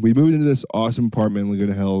flood. We moved into this awesome apartment in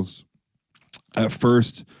Laguna Hills. At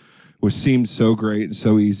first, seemed so great and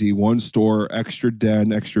so easy. One store, extra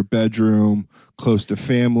den, extra bedroom, close to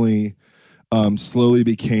family. Slowly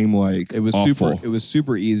became like it was awful. It was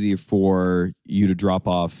super easy for you to drop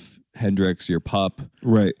off Hendrix, your pup,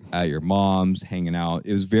 right, at your mom's, hanging out.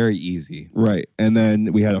 It was very easy. Right. And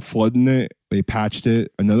then we had a flood in it. They patched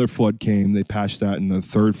it. Another flood came. They patched that, and the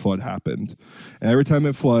third flood happened. And every time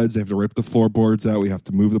it floods, they have to rip the floorboards out. We have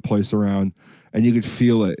to move the place around, and you could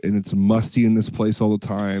feel it. And it's musty in this place all the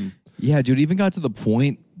time. Yeah, dude. It even got to the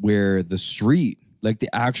point where the street, like the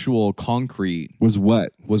actual concrete, was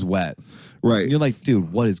wet. Right. And you're like,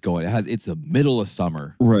 dude, what is going on? It's the middle of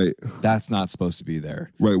summer. Right. That's not supposed to be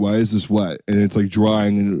there. Right. Why is this wet? And it's like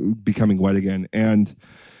drying and becoming wet again. And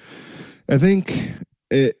I think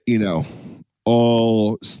it,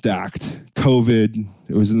 all stacked. COVID,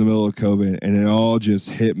 it was in the middle of COVID, and it all just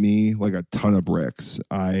hit me like a ton of bricks.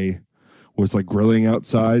 I was like grilling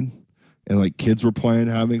outside, and like kids were playing,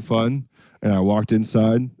 having fun. And I walked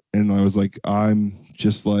inside, and I was like, I'm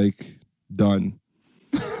just like done.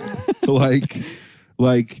 like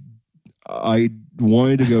I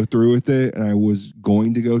wanted to go through with it, and I was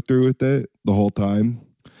going to go through with it the whole time,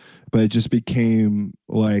 but it just became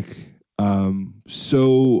like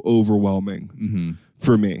so overwhelming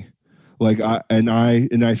for me. Like I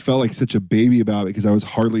felt like such a baby about it because I was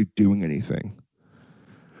hardly doing anything.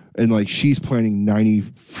 And like she's planning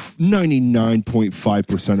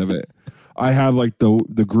 99.5% of it. I have like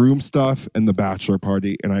the groom stuff and the bachelor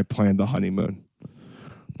party, and I planned the honeymoon.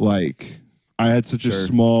 Like I had such a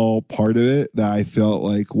small part of it that I felt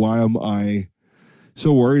like, why am I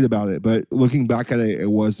so worried about it? But looking back at it,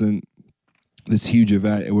 it wasn't this huge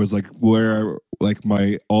event. It was like where like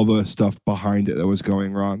all the stuff behind it that was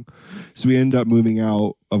going wrong. So we ended up moving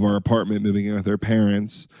out of our apartment, moving in with our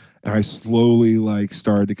parents. And I slowly like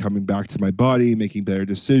started coming back to my body, making better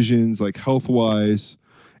decisions, like health-wise,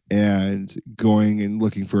 and going and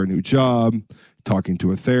looking for a new job, talking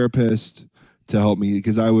to a therapist to help me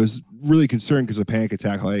because I was really concerned because a panic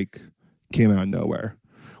attack like came out of nowhere,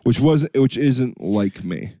 which isn't like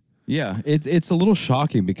me. Yeah, it's a little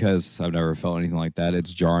shocking because I've never felt anything like that.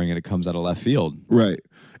 It's jarring and it comes out of left field. Right.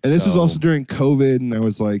 And this was also during COVID, and I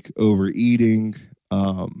was like overeating.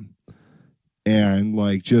 And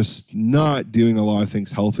like just not doing a lot of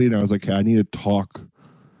things healthy. And I was like, okay, I need to talk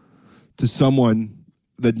to someone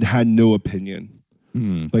that had no opinion.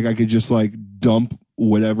 Like I could just like dump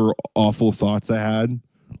whatever awful thoughts I had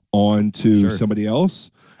onto somebody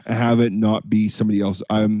else and have it not be somebody else.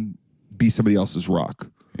 Be somebody else's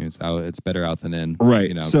rock. It's better out than in. Right.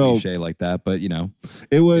 You know, so, cliche like that, but you know,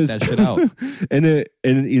 it was get that shit out. and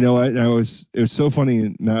you know what? It was so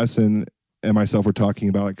funny. Madison and myself were talking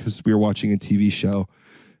about it because we were watching a TV show,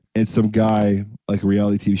 and some guy, like a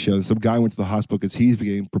reality TV show, some guy went to the hospital because he's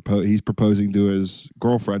proposing to his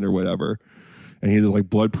girlfriend or whatever, and he had like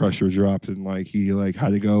blood pressure dropped, and like he like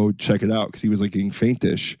had to go check it out because he was like getting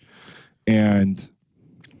faintish, and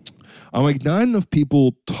I'm like, not enough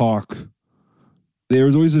people talk. There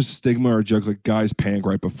was always a stigma or a joke like guys panic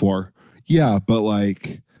right before, yeah, but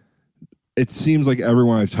like. It seems like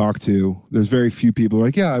everyone I've talked to, there's very few people who are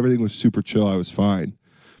like, yeah, everything was super chill. I was fine.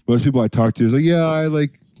 Most people I talked to is like, yeah, I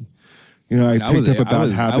like, you know, I picked up a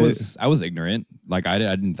bad habit. I was ignorant. Like I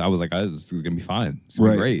didn't. I was like, this is gonna be fine. It's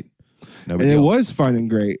gonna be great. No big and deal. it was fine and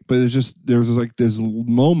great, but there was like this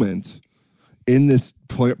moment in this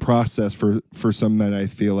process for some men, I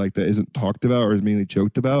feel like that isn't talked about or is mainly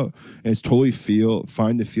joked about, and it's totally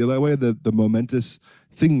fine to feel that way. The momentous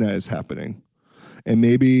thing that is happening, and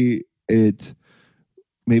maybe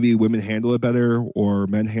women handle it better or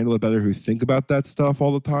men handle it better who think about that stuff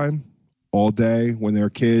all the time, all day. When they're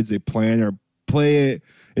kids, they plan or play it.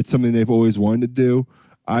 It's something they've always wanted to do.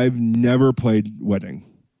 I've never played wedding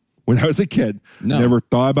when I was a kid. No. Never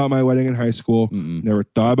thought about my wedding in high school. Never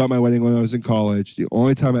thought about my wedding when I was in college. The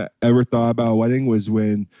only time I ever thought about a wedding was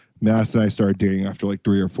when Mass and I started dating after like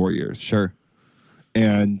 3 or 4 years. Sure.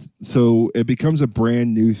 And so it becomes a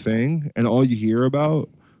brand new thing, and all you hear about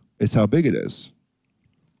is how big it is.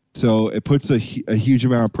 So it puts a huge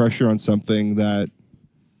amount of pressure on something that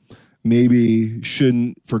maybe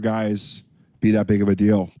shouldn't, for guys, be that big of a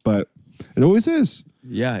deal. But it always is.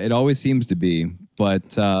 Yeah, it always seems to be.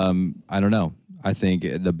 But I don't know. I think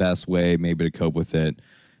the best way maybe to cope with it,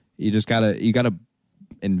 you gotta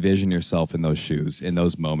envision yourself in those shoes, in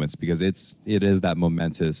those moments, because it is that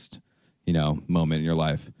momentous, you know, moment in your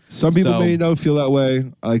life. Some people may not feel that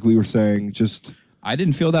way, like we were saying, I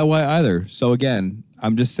didn't feel that way either. So again,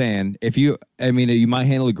 I'm just saying, you might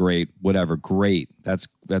handle it great, whatever, great. That's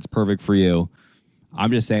perfect for you.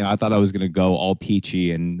 I'm just saying, I thought I was going to go all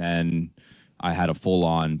peachy, and then I had a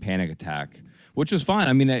full-on panic attack, which was fine.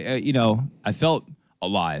 I mean, I felt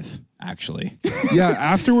alive, actually. Yeah,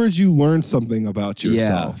 afterwards you learn something about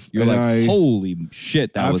yourself. Yeah, you're like, holy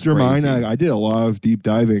shit, that was crazy. After mine, I did a lot of deep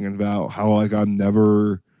diving about how like I'm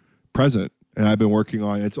never present. And I've been working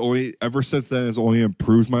on it. Ever since then, it's only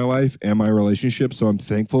improved my life and my relationship. So I'm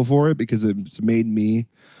thankful for it because it's made me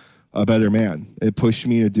a better man. It pushed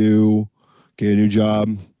me to get a new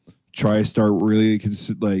job, try to start really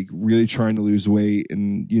trying to lose weight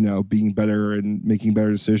and, you know, being better and making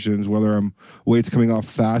better decisions. Whether weight's coming off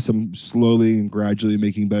fast, I'm slowly and gradually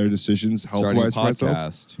making better decisions health-wise for myself.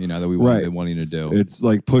 Podcast, you know, that we been wanting to do. It's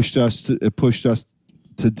like pushed us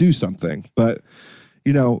to do something. But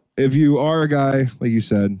you know, if you are a guy, like you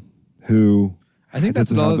said, who I think that's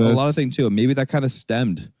a lot of things too. Maybe that kind of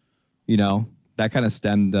stemmed, you know,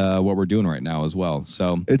 what we're doing right now as well.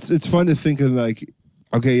 So it's fun to think of like,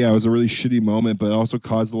 okay, yeah, it was a really shitty moment, but it also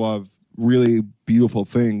caused a lot of really beautiful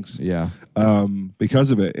things. Yeah. Because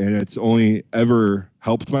of it. And it's only ever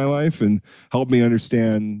helped my life and helped me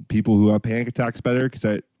understand people who have panic attacks better.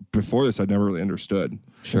 Because before this, I never really understood.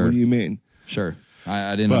 Sure. What do you mean? Sure.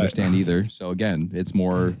 I didn't understand either. So again, it's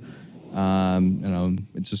more,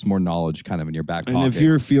 it's just more knowledge kind of in your back pocket. And if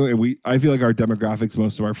you're feeling, I feel like our demographics,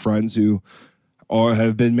 most of our friends who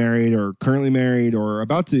have been married or currently married or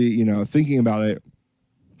about to, thinking about it,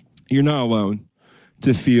 you're not alone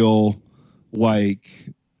to feel like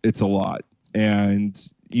it's a lot. And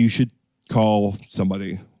you should call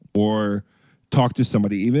somebody or talk to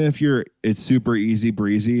somebody. Even if it's super easy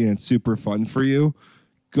breezy and it's super fun for you,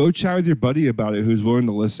 go chat with your buddy about it who's willing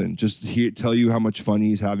to listen. Just tell you how much fun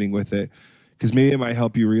he's having with it. Because maybe it might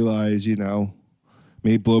help you realize,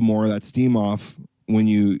 maybe blow more of that steam off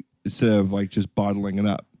instead of like just bottling it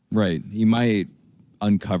up. Right. You might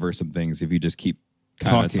uncover some things if you just keep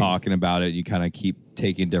kind of talking about it. You kind of keep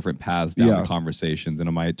taking different paths down the conversations, and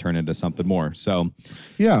it might turn into something more. So,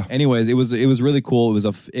 yeah. Anyways, it was really cool.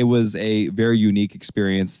 It was a very unique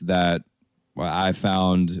experience that I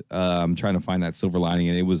found. I'm trying to find that silver lining,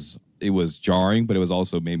 and it was jarring, but it was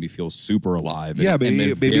also made me feel super alive. Yeah, but maybe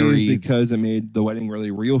it was because it made the wedding really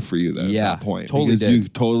real for you at that point. Totally because you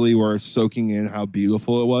totally were soaking in how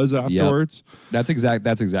beautiful it was afterwards. Yep. That's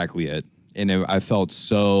exactly it. And I felt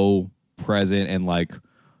so present and like,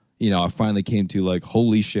 I finally came to like,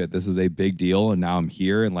 holy shit, this is a big deal, and now I'm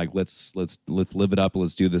here, and like let's live it up.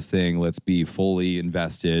 Let's do this thing. Let's be fully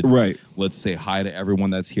invested. Right. Let's say hi to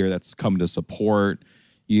everyone that's here, that's come to support.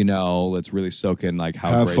 Let's really soak in like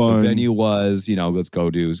how great the venue was. Let's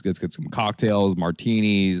get some cocktails,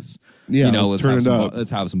 martinis. Yeah,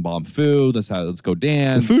 let's have some bomb food. Let's go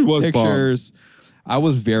dance. The food was pictures. Bomb. I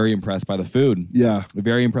was very impressed by the food. Yeah.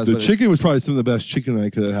 Very impressed. The chicken was probably some of the best chicken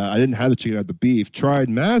I could have had. I didn't have the chicken, I had the beef. Tried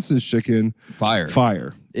Madison's chicken. Fire.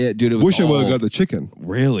 Dude, it was Wish I would have got the chicken.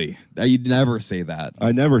 Really? You'd never say that.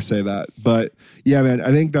 I never say that. But yeah, man,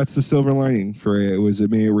 I think that's the silver lining for it.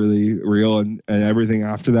 It made it really real, and everything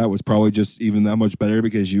after that was probably just even that much better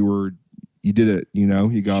because you did it,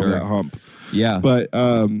 you got over that hump. Yeah. But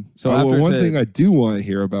one thing I do want to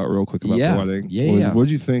hear about real quick about the wedding was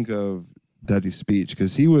what'd you think of Daddy's speech?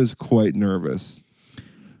 Because he was quite nervous.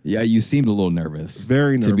 Yeah, you seemed a little nervous.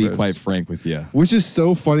 Very nervous. To be quite frank with you. Which is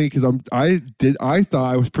so funny because I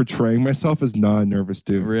thought I was portraying myself as not a nervous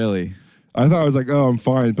dude. Really? I thought I was like, oh, I'm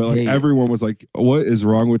fine. But like everyone was like, what is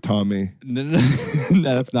wrong with Tommy? No,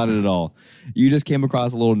 that's not it at all. You just came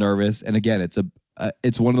across a little nervous. And again,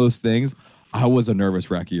 it's one of those things. I was a nervous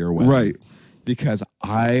wreck at your wedding. Right. Because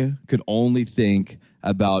I could only think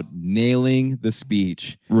about nailing the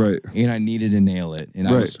speech. Right. And I needed to nail it. And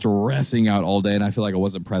I was stressing out all day, and I feel like I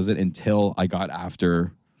wasn't present until I got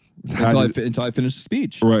after. Until I finished the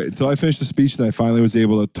speech. Right. Until I finished the speech, and I finally was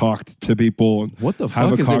able to talk to people. And what the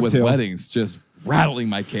fuck is it with weddings? Just rattling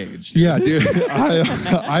my cage. Yeah, dude.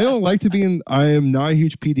 I don't like to be in. I am not a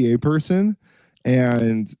huge PDA person.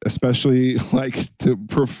 And especially like to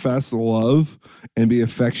profess love and be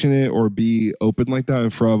affectionate or be open like that in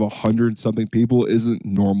front of 100-something people isn't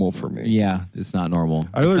normal for me. Yeah, it's not normal.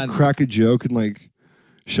 I'd rather crack a joke and like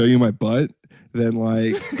show you my butt than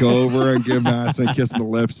like go over and give Madison a kiss on the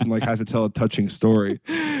lips and like have to tell a touching story.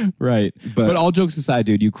 Right. But all jokes aside,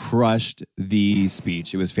 dude, you crushed the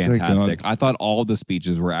speech. It was fantastic. I thought all the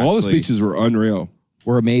speeches were unreal.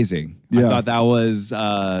 Were amazing. Yeah. I thought that was,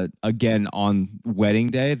 again, on wedding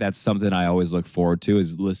day, that's something I always look forward to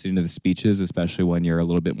is listening to the speeches, especially when you're a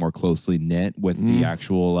little bit more closely knit with the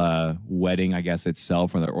actual wedding, I guess,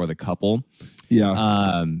 itself or the couple.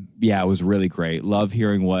 Yeah. It was really great. Love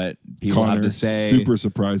hearing what people have to say. Super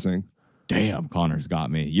surprising. Damn, Connor's got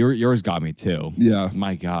me. Yours got me too. Yeah.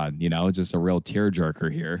 My God, just a real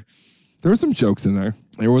tearjerker here. There were some jokes in there.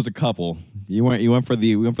 There was a couple. We went for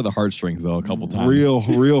the heartstrings though a couple times.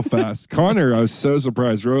 Real fast. Connor, I was so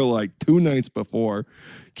surprised. Wrote like 2 nights before,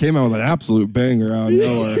 came out with an absolute banger out of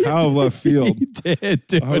nowhere. Out of left field. He did,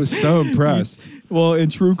 dude. I was so impressed. Well,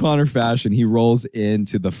 in true Connor fashion, he rolls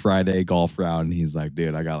into the Friday golf round and he's like,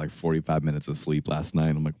 "Dude, I got like 45 minutes of sleep last night."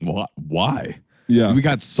 I'm like, "What? Why?" Yeah. We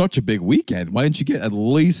got such a big weekend. Why didn't you get at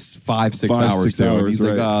least 5-6 hours? 6 hours. He's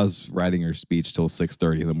like, I was writing your speech till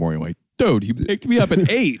 6:30 in the morning. I'm like, dude, you picked me up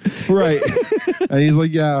at 8. Right. And he's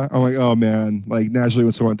like, yeah. I'm like, oh man. Like naturally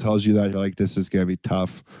when someone tells you that, you're like, this is gonna be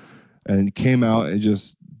tough. And he came out and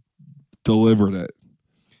just delivered it.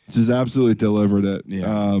 Just absolutely delivered it.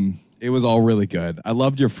 Yeah. It was all really good. I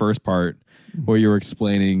loved your first part where you were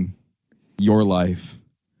explaining your life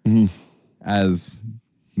as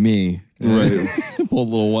me. Right. Pulled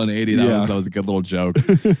a little 180. That was a good little joke.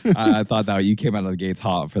 I thought that you came out of the gates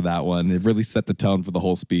hot for that one. It really set the tone for the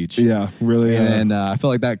whole speech. Yeah, really. And I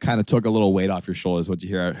felt like that kind of took a little weight off your shoulders. What you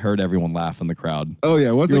hear, I heard everyone laugh in the crowd. Oh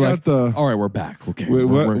yeah, once I got all right, we're back. Okay.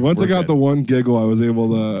 Once I got the one giggle, I was able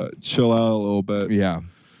to chill out a little bit. Yeah.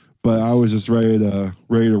 but I was just ready to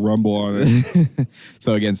rumble on it.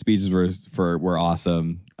 So again, speeches were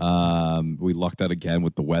awesome. We lucked out again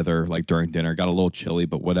with the weather, like during dinner. Got a little chilly,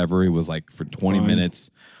 but whatever. It was like for 20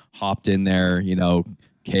 minutes, hopped in there.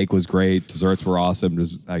 Cake was great. Desserts were awesome.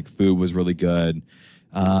 Just like food was really good.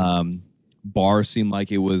 Bar seemed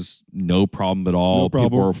like it was no problem at all. No problem.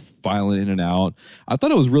 People were filing in and out. I thought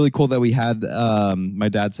it was really cool that we had my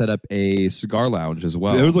dad set up a cigar lounge as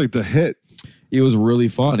well. It was like the hit. It was really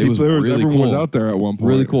fun. Everyone was out there at one point.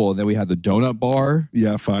 Really cool. And then we had the donut bar.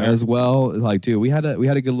 Yeah, fire as well. Like, dude, we had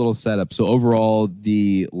a good little setup. So overall,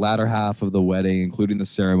 the latter half of the wedding, including the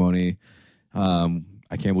ceremony,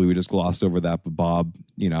 I can't believe we just glossed over that. But Bob,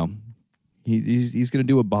 he's gonna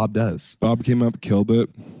do what Bob does. Bob came up, killed it.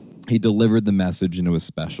 He delivered the message, and it was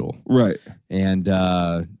special. Right. And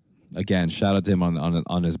again, shout out to him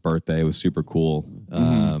on his birthday. It was super cool.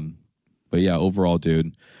 But yeah, overall,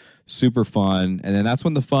 dude, super fun. And then that's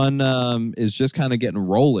when the fun is just kind of getting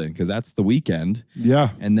rolling because that's the weekend. Yeah.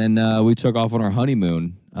 And then we took off on our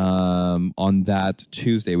honeymoon on that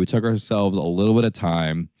Tuesday. We took ourselves a little bit of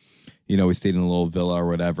time. We stayed in a little villa or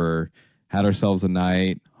whatever, had ourselves a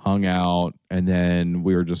night, hung out, and then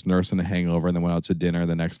we were just nursing a hangover and then went out to dinner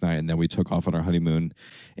the next night. And then we took off on our honeymoon.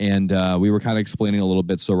 And we were kind of explaining a little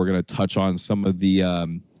bit. So we're going to touch on some of the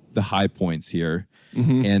high points here.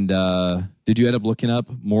 Mm-hmm. And did you end up looking up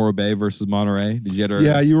Morro Bay versus Monterey? Did you ever?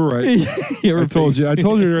 Yeah, you were right. I told you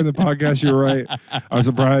during the podcast you were right. I was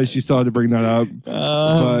surprised you still had to bring that up.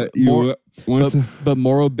 But you but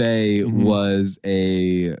Morro Bay was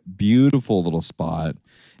a beautiful little spot.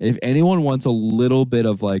 If anyone wants a little bit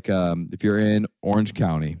of like, if you're in Orange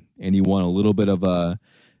County and you want a little bit of a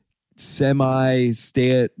staycation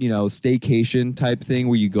type thing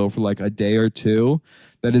where you go for like a day or two,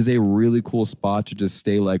 that is a really cool spot to just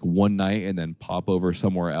stay like one night and then pop over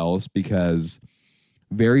somewhere else because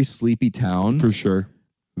very sleepy town. For sure.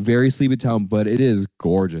 Very sleepy town, but it is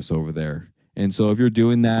gorgeous over there. And so if you're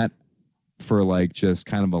doing that for like just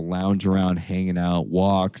kind of a lounge around, hanging out,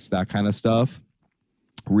 walks, that kind of stuff,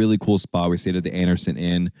 really cool spot. We stayed at the Anderson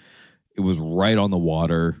Inn. It was right on the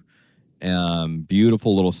water.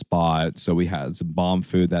 Beautiful little spot. So we had some bomb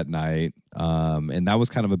food that night. And that was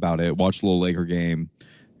kind of about it. Watched a little Laker game.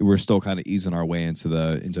 We're still kind of easing our way into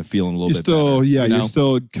feeling a little bit better. You're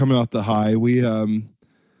still coming off the high. We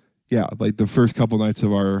like the first couple nights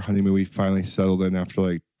of our honeymoon, we finally settled in after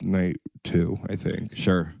like night 2, I think.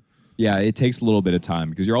 Sure. Yeah, it takes a little bit of time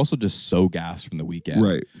because you're also just so gassed from the weekend.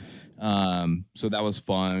 Right. So that was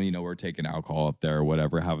fun. We're taking alcohol up there or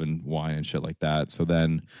whatever, having wine and shit like that. So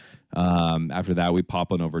then after that, we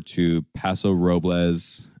pop on over to Paso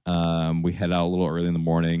Robles. We head out a little early in the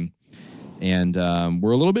morning. And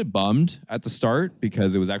we're a little bit bummed at the start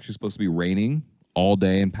because it was actually supposed to be raining all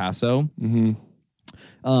day in Paso. Mm-hmm.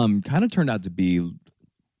 Kind of turned out to be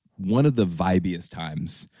one of the vibiest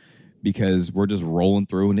times because we're just rolling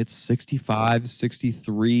through and it's 65,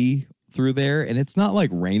 63 through there. And it's not like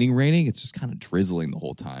raining. It's just kind of drizzling the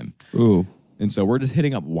whole time. Ooh. And so we're just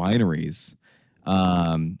hitting up wineries.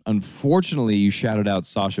 Unfortunately, you shouted out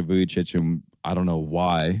Sasha Vujicic, and I don't know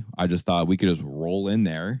why. I just thought we could just roll in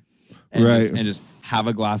there. And just have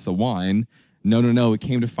a glass of wine. No. We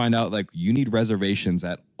came to find out like you need reservations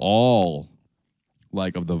at all,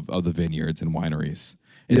 like of the vineyards and wineries.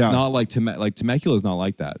 It's not like Temecula is not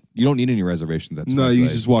like that. You don't need any reservations. No, you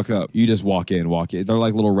just walk up. You just walk in. They're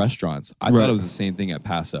like little restaurants. I thought it was the same thing at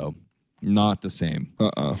Paso. Not the same.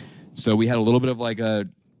 So we had a little bit of like a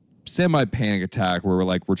semi-panic attack where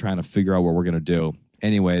we're trying to figure out what we're gonna do.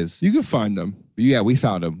 Anyways, you can find them. Yeah, we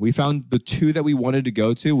found them. We found the 2 that we wanted to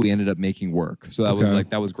go to. We ended up making work. So that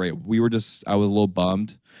was great. I was a little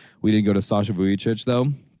bummed. We didn't go to Sasha Vujicic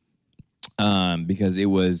though, because it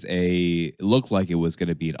looked like it was going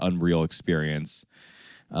to be an unreal experience.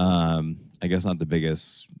 I guess not the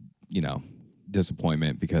biggest,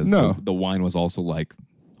 disappointment because the wine was also like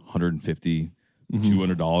 $150,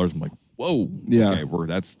 $200. I'm like, whoa, yeah, okay,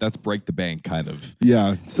 that's break the bank kind of.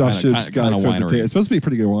 Yeah, Sasha's got expensive. It's supposed to be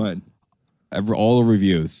pretty good wine. All the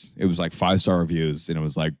reviews, it was like 5-star reviews, and it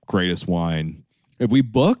was like greatest wine. If we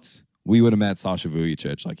booked, we would have met Sasha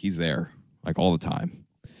Vujicic. Like he's there, like all the time.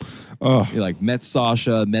 Oh, you like met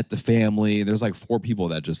Sasha, met the family. There's like 4 people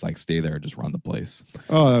that just like stay there and just run the place.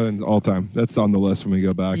 Oh, all time. That's on the list when we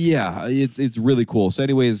go back. Yeah, it's really cool. So,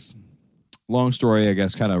 anyways, long story, I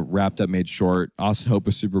guess, kind of wrapped up, made short. Austin Hope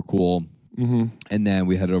was super cool, and then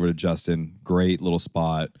we headed over to Justin. Great little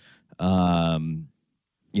spot.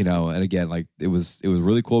 And again, like it was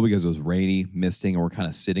really cool because it was rainy, misting, and we're kind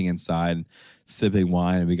of sitting inside, sipping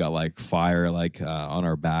wine, and we got like fire on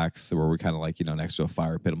our backs where we're kind of like next to a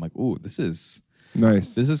fire pit. I'm like, ooh, this is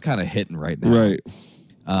Nice. this is kind of hitting right now. Right.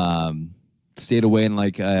 Stayed away in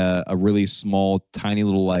like a really small, tiny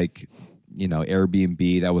little like,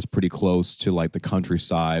 Airbnb that was pretty close to like the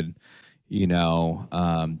countryside.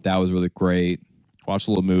 That was really great. Watched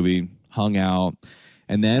a little movie, hung out,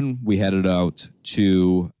 and then we headed out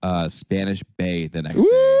to Spanish Bay the next day.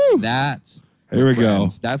 Here we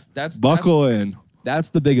friends, go. That's Buckle in. That's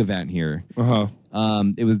the big event here.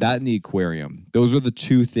 It was that and the aquarium. Those were the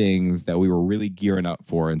two things that we were really gearing up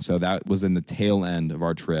for, and so that was in the tail end of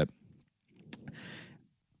our trip.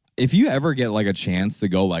 If you ever get like a chance to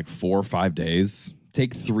go like 4 or 5 days,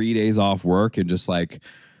 take 3 days off work and just like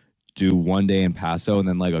do 1 day in Paso and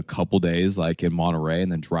then like a couple days like in Monterey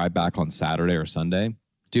and then drive back on Saturday or Sunday,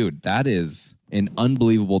 dude, that is an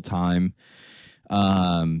unbelievable time.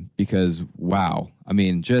 Because wow, I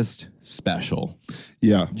mean, just special.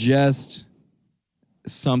 Yeah. Just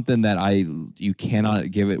something that you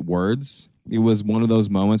cannot give it words. It was one of those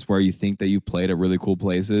moments where you think that you played at really cool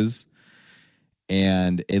places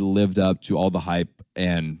and it lived up to all the hype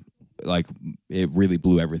and like it really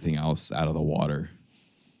blew everything else out of the water.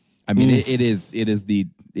 I mean, it is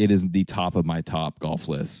the top of my top golf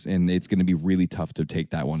list, and it's going to be really tough to take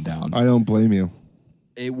that one down. I don't blame you.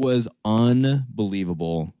 It was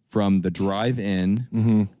unbelievable. From the drive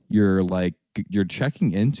in, you're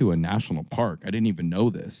checking into a national park. I didn't even know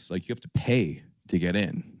this. Like, you have to pay to get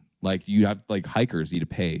in. Like, you have like hikers need to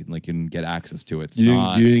pay, like, and get access to it. You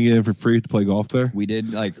didn't get in for free to play golf there? We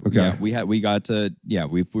did. Like, okay. Yeah,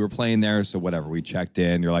 we were playing there. So whatever, we checked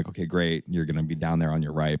in. You're like, okay, great. You're gonna be down there on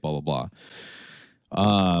your right. Blah blah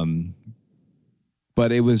blah.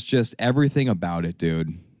 But it was just everything about it,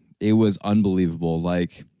 dude. It was unbelievable.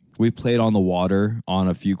 Like, we played on the water on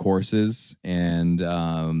a few courses, and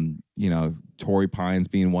Torrey Pines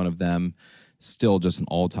being one of them. Still just an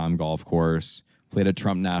all-time golf course. Played at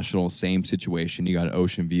Trump National, same situation. You got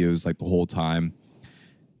ocean views like the whole time.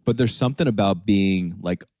 But there's something about being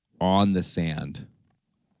like on the sand.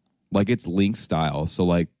 Like, it's link style. So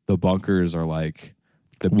like the bunkers are like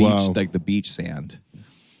the beach, like the beach sand.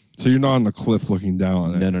 So you're not on the cliff looking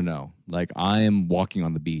down on it? No. Like, I am walking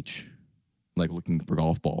on the beach, like looking for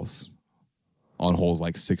golf balls on holes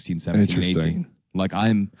like 16, 17, 18.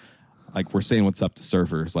 Like, we're saying what's up to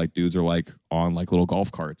surfers. Like, dudes are like on like little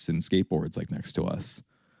golf carts and skateboards like next to us.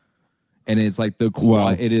 And it's like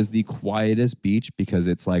it is the quietest beach because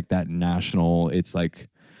it's like that national. It's like,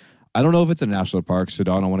 I don't know if it's a national park, so I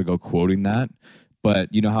don't want to go quoting that.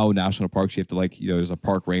 But you know how national parks, you have to like, there's a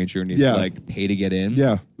park ranger and you have to like pay to get in.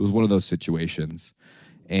 Yeah. It was one of those situations.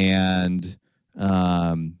 And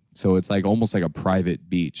so it's like almost like a private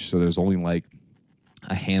beach. So there's only like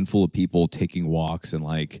a handful of people taking walks and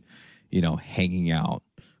like, hanging out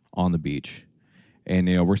on the beach. And,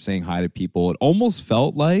 we're saying hi to people. It almost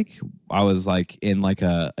felt like I was like in like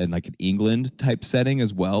an England type setting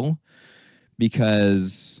as well.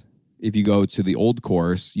 Because if you go to the old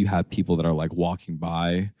course, you have people that are like walking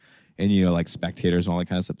by and, like spectators and all that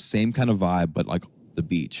kind of stuff. Same kind of vibe, but like the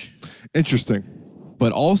beach. Interesting.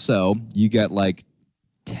 But also you get like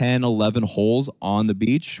 10, 11 holes on the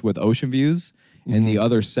beach with ocean views. And the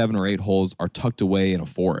other 7 or 8 holes are tucked away in a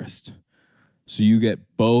forest. So you get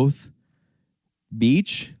both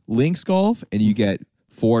beach links golf and you get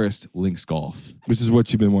forest links golf. Which is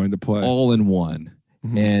what you've been wanting to play. All in one.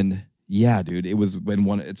 And yeah, dude, it was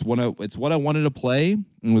it's what I wanted to play.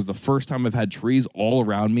 It was the first time I've had trees all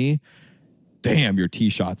around me. Damn, your tee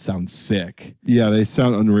shots sound sick. Yeah, they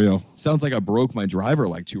sound unreal. Sounds like I broke my driver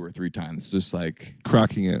like 2 or 3 times. Just like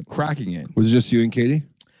cracking it. Was it just you and Katie?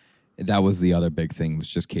 That was the other big thing, was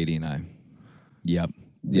just Katie and I. Yep.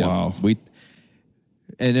 Wow.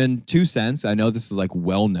 And in 2 cents, I know this is like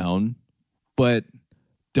well known, but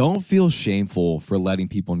don't feel shameful for letting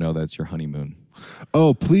people know that it's your honeymoon.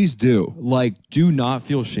 Oh, please do. Like, do not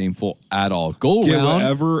feel shameful at all. Go Get around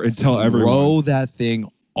whatever and tell everyone. Throw that thing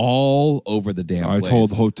all over the damn place. I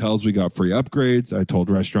told hotels we got free upgrades. I told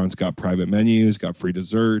restaurants got private menus, got free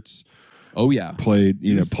desserts. Oh yeah. Play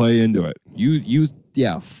into it.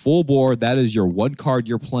 Yeah, full board. That is your one card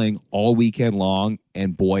you're playing all weekend long,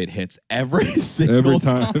 and boy, it hits every single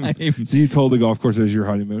time. So you told the golf course it was your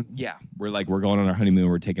honeymoon? Yeah, we're going on our honeymoon.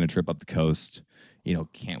 We're taking a trip up the coast.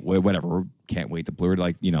 Can't wait. Whatever. Can't wait to. We're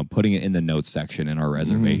like, putting it in the notes section in our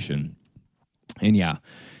reservation. And yeah,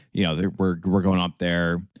 we're going up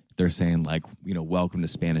there. They're saying like, welcome to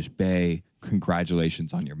Spanish Bay.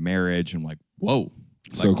 Congratulations on your marriage. And I'm like, whoa,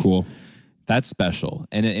 so cool. That's special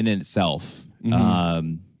in itself.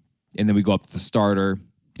 And then we go up to the starter.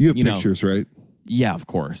 You have pictures, right? Yeah, of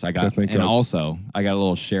course. I got, and also I got a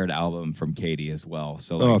little shared album from Katie as well.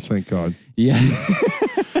 So, thank God. Yeah.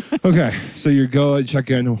 Okay, so you go and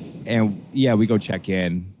check in. And yeah, we go check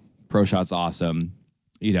in. Pro Shot's awesome.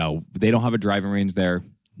 You know, they don't have a driving range there.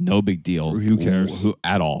 No big deal. Who cares?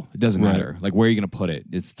 At all. It doesn't matter. Like, where are you going to put it?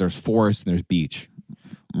 There's forest and there's beach.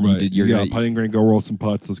 Right. You got a putting green, go roll some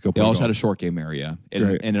putts. Let's go play They also golf. had a short game area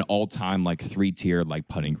and an all-time, like, 3-tiered, like,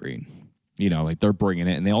 putting green. You know, like, they're bringing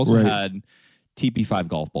it. And they also had TP5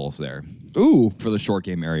 golf balls there. Ooh. For the short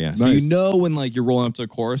game area. Nice. So you know when, like, you're rolling up to a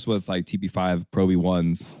course with, like, TP5 Pro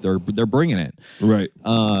V1s, they're bringing it. Right.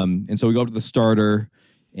 And so we go up to the starter.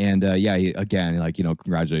 And again, like, you know,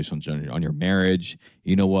 congratulations on your marriage.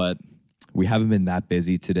 You know what? We haven't been that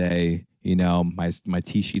busy today. You know, my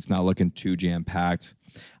tee sheet's not looking too jam-packed.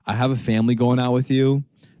 I have a family going out with you,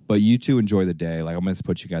 but you two enjoy the day. Like, I'm going to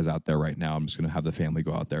put you guys out there right now. I'm just going to have the family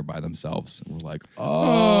go out there by themselves. And we're like,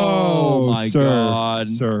 oh my God.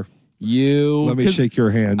 Sir. Let me shake your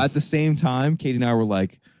hand. At the same time, Katie and I were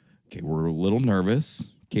like, okay, we're a little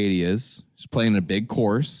nervous. Katie is. She's playing a big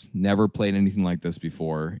course. Never played anything like this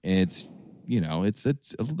before. And it's, you know, it's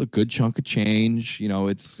a good chunk of change. You know,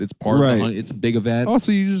 it's part of it's a big event.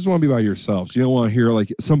 Also, you just want to be by yourselves. You don't want to hear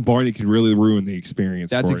like some Barney could really ruin the experience.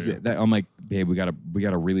 That's for you. I'm like, babe, we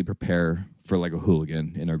gotta really prepare for like a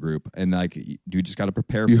hooligan in our group, and like, you just gotta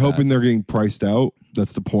prepare. You for hoping that. they're getting priced out?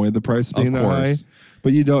 That's the point of the price being that high.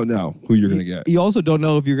 But you don't know who you're gonna get. You also don't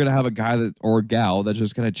know if you're gonna have a guy or a gal that's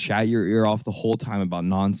just gonna chat your ear off the whole time about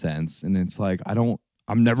nonsense, and it's like,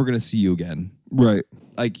 I'm never gonna see you again. Right.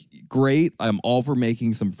 Like, great. I'm all for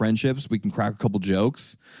making some friendships. We can crack a couple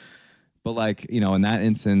jokes. But, like, you know, in that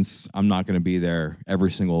instance, I'm not going to be there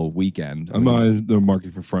every single weekend. I'm not in the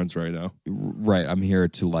market for friends right now. Right. I'm here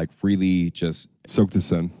to, like, really just soak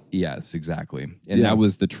this in. Yes, exactly. And that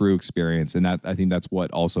was the true experience. And I think that's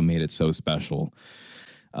what also made it so special.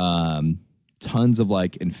 Tons of,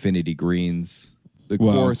 like, infinity greens. The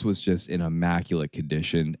course was just in immaculate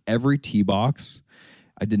condition. Every tee box,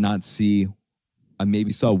 I did not see... I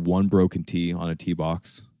maybe saw one broken tee on a tee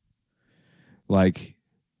box. Like,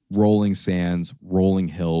 rolling sands, rolling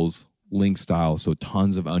hills, link style, so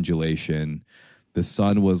tons of undulation. The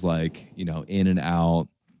sun was like, you know, in and out.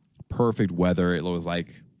 Perfect weather. It was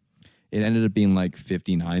like, it ended up being like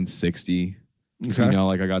 59, 60. Okay. You know,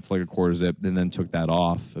 like I got to like a quarter zip and then took that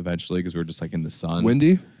off eventually because we were just like in the sun.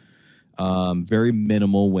 Windy? Very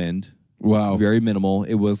minimal wind. Wow. Very minimal.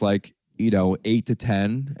 It was like, you know, 8 to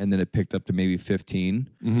 10, and then it picked up to maybe 15.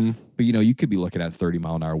 Mm-hmm. But, you know, you could be looking at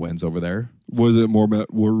 30-mile-an-hour winds over there. Was it more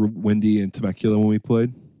windy in Temecula when we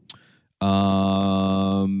played?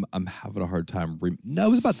 I'm having a hard time. No, it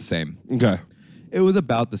was about the same. Okay. It was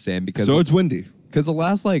about the same because... So it's windy. Because the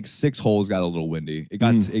last, like, 6 holes got a little windy. It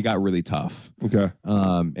got really tough. Okay.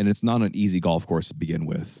 And it's not an easy golf course to begin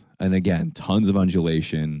with. And, again, tons of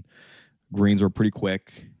undulation. Greens were pretty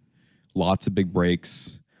quick. Lots of big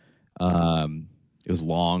breaks. It was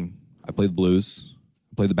long. I played the blues.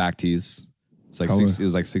 I played the back tees. It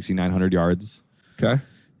was like 6,900 yards. Okay.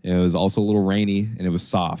 It was also a little rainy and it was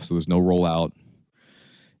soft, so there was no rollout.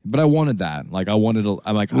 But I wanted that. Like I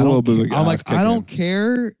don't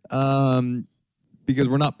care. Because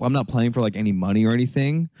I'm not playing for like any money or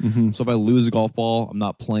anything. Mm-hmm. So if I lose a golf ball, I'm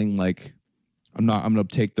not playing like I'm gonna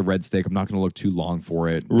take the red stake. I'm not gonna look too long for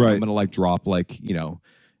it. Right. I'm gonna like drop like, you know,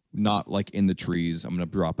 not like in the trees. I'm gonna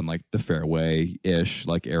drop in like the fairway-ish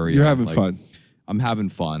like area. You're having like, fun. I'm having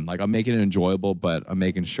fun. Like I'm making it enjoyable, but I'm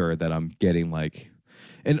making sure that I'm getting like,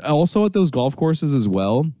 and also at those golf courses as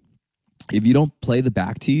well, if you don't play the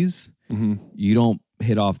back tees, you don't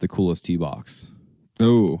hit off the coolest tee box.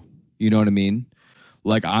 Oh, you know what I mean?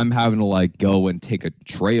 Like I'm having to like go and take a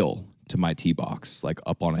trail to my tee box, like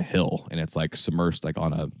up on a hill, and it's like submersed like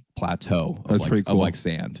on a plateau of, of like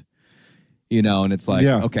sand. You know, and it's like,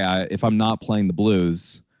 okay, if I'm not playing the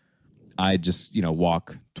blues, I just, you know,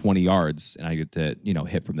 walk 20 yards and I get to, you know,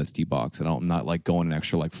 hit from this tee box. And I'm not like going an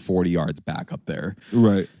extra like 40 yards back up there.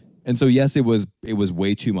 Right. And so, yes, it was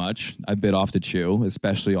way too much. I bit off to chew,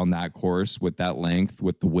 especially on that course with that length,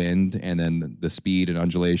 with the wind and then the speed and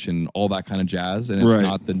undulation, all that kind of jazz. And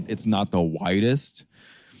it's not the widest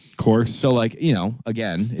course. So like, you know,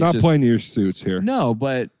 again, it's not playing your suits here. No,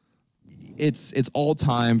 but it's all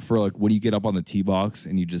time for like when you get up on the tee box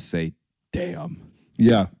and you just say, damn.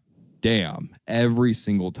 Yeah. Damn. Every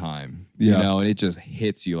single time. Yeah. You know, and it just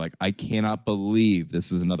hits you like, I cannot believe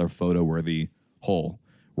this is another photo worthy hole.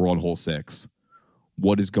 We're on hole 6.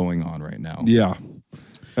 What is going on right now? Yeah.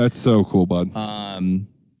 That's so cool, bud.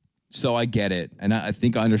 So I get it. And I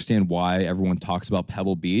think I understand why everyone talks about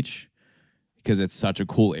Pebble Beach because it's such a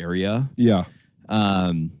cool area. Yeah.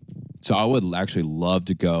 So I would actually love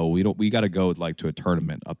to go. We got to go like to a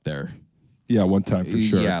tournament up there. Yeah, one time for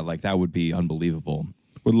sure. Yeah, like that would be unbelievable.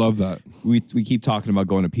 Would love that. We keep talking about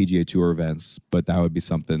going to PGA Tour events, but that would be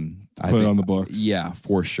something Put it on the books. Yeah,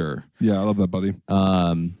 for sure. Yeah, I love that, buddy.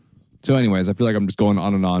 So anyways, I feel like I'm just going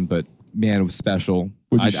on and on, but man, it was special.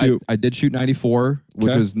 What'd you shoot? I did shoot 94, which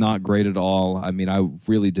Okay. was not great at all. I mean, I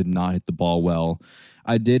really did not hit the ball well.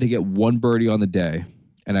 I did get one birdie on the day,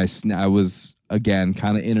 and I was, again,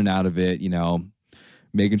 kind of in and out of it,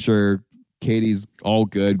 making sure Katie's all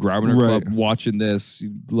good, grabbing her Right. club, watching this,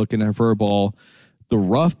 looking at her for a ball. The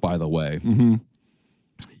rough, by the way,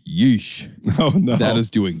 yeesh. Oh, no. That is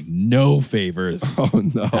doing no favors Oh,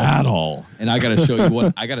 no. at all. And I got to show you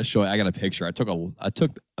what I got to show. I got a picture. I took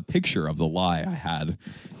a picture of the lie I had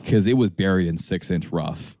because it was buried in 6-inch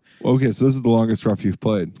rough. Okay, so this is the longest rough you've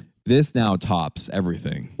played. This now tops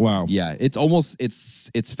everything. Wow. Yeah, it's almost it's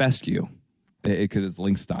fescue because it's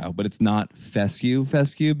link style, but it's not fescue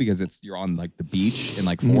because you're on like the beach in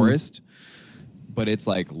like forest, but it's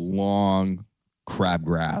like long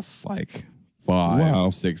crabgrass, like 5, Wow.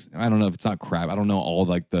 6. I don't know if it's not crab. I don't know all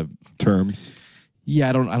like the. Terms.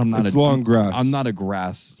 Yeah, I'm not. It's long grass. I'm not a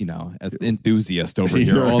grass, enthusiast over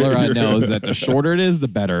here. All I know is that the shorter it is, the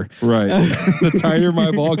better. Right. The tighter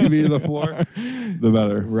my ball can be to the floor, the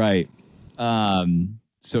better. Right.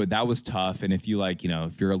 So that was tough. And if you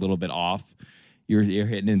if you're a little bit off, you're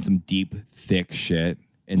hitting in some deep, thick shit.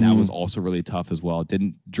 And that was also really tough as well.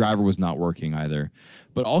 Driver was not working either.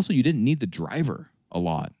 But also you didn't need the driver a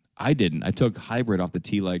lot. I didn't. I took hybrid off the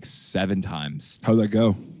tee like 7 times. How'd that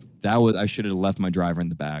go? I should have left my driver in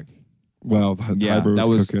the bag. Well, the Yeah, hybrid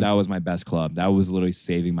was cooking. that was my best club. That was literally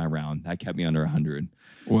saving my round. That kept me under 100.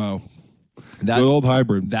 Wow. That Good old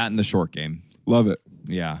hybrid. that in the short game. Love it.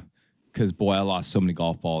 Yeah. Because, boy, I lost so many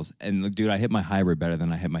golf balls. And, dude, I hit my hybrid better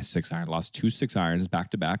than I hit my 6-iron. Lost 2 6-irons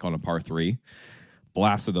back-to-back on a par 3.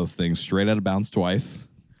 Blasted those things straight out of bounds twice.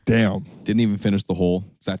 Damn. Didn't even finish the hole.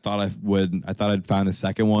 Because I thought I'd find the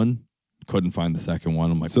second one. Couldn't find the second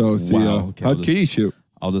one. I'm like, So, see, wow. Okay, how'd Katie shoot?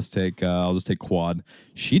 I'll just take quad.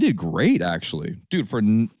 She did great, actually. Dude, for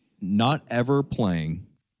not ever playing,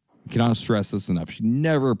 cannot stress this enough. She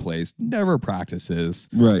never plays, never practices.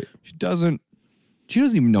 Right. She doesn't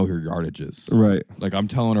even know her yardages. Right. Like, I'm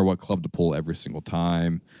telling her what club to pull every single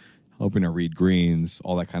time, helping her read greens,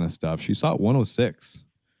 all that kind of stuff. She shot 106.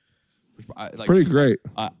 Pretty great.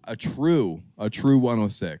 A true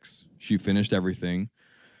 106. She finished everything.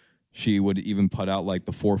 She would even put out like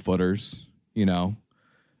the 4-footers,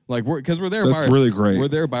 Like we're there. That's really great. We're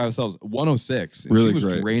there by ourselves. 106. And Really she was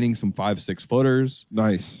great. draining some 5-6 footers.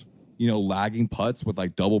 Nice. Lagging putts with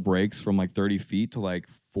like double breaks from like 30 feet to like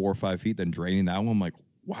 4 or 5 feet, then draining that one. I'm like,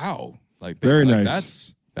 wow. Like Very like,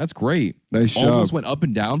 nice. That's great. Nice Almost job. went up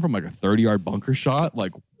and down from like a 30-yard bunker shot.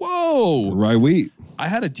 Like, whoa. Right wheat. I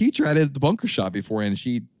had a teacher at it at the bunker shot before, and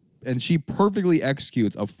she perfectly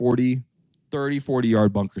executes a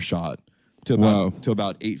 40-yard bunker shot to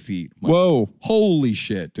about 8 feet. I'm like, Whoa. holy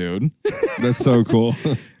shit, dude. That's so cool.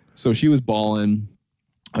 So she was balling.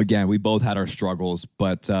 Again, we both had our struggles,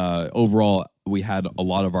 but overall, we had a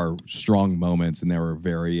lot of our strong moments, and they were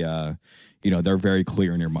very, they're very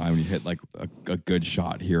clear in your mind when you hit like a good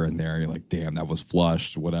shot here and there. You're like, damn, that was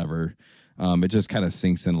flushed, whatever. It just kind of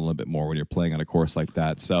sinks in a little bit more when you're playing on a course like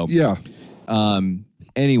that. So, Yeah.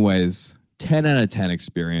 anyways, 10 out of 10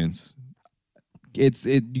 experience.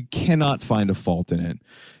 You cannot find a fault in it.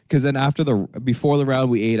 Because then before the round,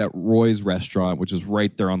 we ate at Roy's restaurant, which is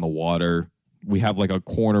right there on the water. We have like a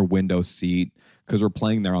corner window seat because we're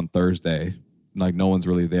playing there on Thursday. Like no one's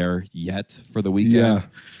really there yet for the weekend. Yeah.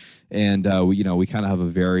 And we kind of have a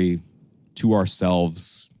very to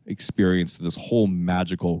ourselves experience to this whole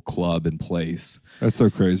magical club and place. That's so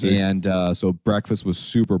crazy. And so breakfast was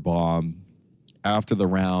super bomb. After the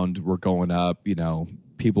round, we're going up,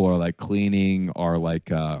 people are like cleaning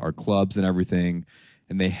our clubs and everything.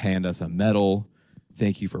 And they hand us a medal.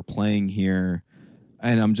 Thank you for playing here.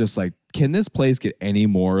 And I'm just like, can this place get any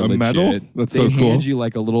more legit? medal? That's they so cool. hand you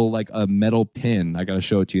like a little a metal pin. I got to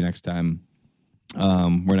show it to you next time.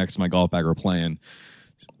 We're next to my golf bag we're playing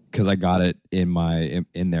because I got it in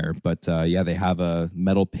there. But they have a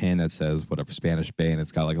metal pin that says whatever Spanish Bay, and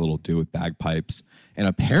it's got like a little dude with bagpipes. And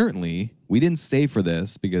apparently we didn't stay for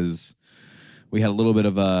this because we had a little bit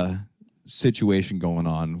of a situation going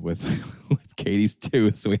on with Katie's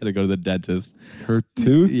tooth, so we had to go to the dentist. Her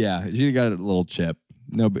tooth? Yeah, she got a little chip.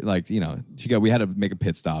 No, but we had to make a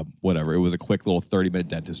pit stop. Whatever. It was a quick little 30-minute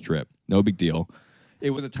dentist trip. No big deal. It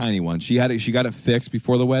was a tiny one. She got it fixed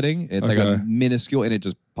before the wedding. It's like a minuscule, and it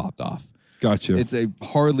just popped off. Gotcha. It's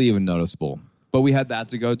hardly even noticeable. But we had that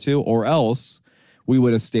to go to, or else we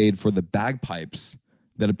would have stayed for the bagpipes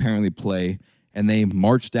that apparently play, and they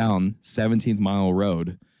march down 17th Mile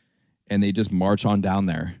Road, and they just march on down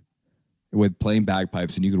there with playing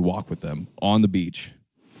bagpipes, and you could walk with them on the beach.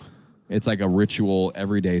 It's like a ritual,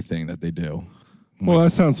 everyday thing that they do. Well,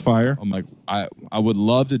 that sounds fire. I'm like, I would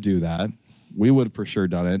love to do that. We would have for sure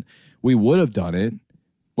done it. We would have done it,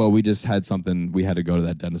 but we just had something. We had to go to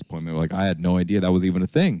that dentist appointment. Like, I had no idea that was even a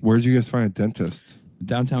thing. Where'd you guys find a dentist?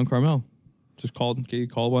 Downtown Carmel. Just called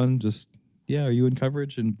one. Just, yeah, are you in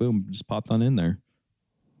coverage? And boom, just popped on in there.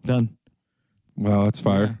 Done. Wow, that's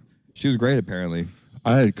fire. Yeah. She was great, apparently.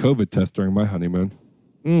 I had a COVID test during my honeymoon.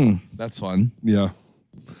 That's fun. Yeah.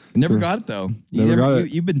 Never got it, though.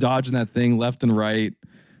 You've been dodging that thing left and right.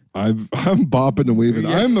 I'm bopping and weaving.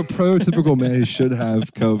 Yeah. I'm a prototypical man who should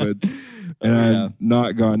have COVID, and I've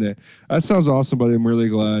not gotten it. That sounds awesome, buddy. I'm really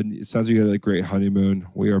glad. It sounds like you had a great honeymoon.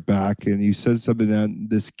 We are back, and you said something that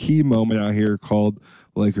this key moment out here called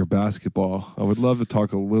Laker basketball. I would love to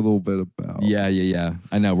talk a little bit about. Yeah.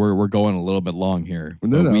 I know we're going a little bit long here.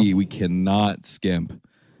 No. We cannot skimp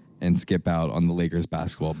and skip out on the Lakers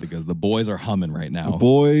basketball because the boys are humming right now. The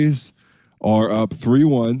boys are up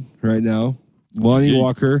 3-1 right now. Lonnie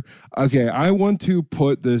Walker. Okay, I want to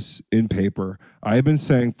put this in paper. I've been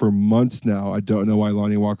saying for months now, I don't know why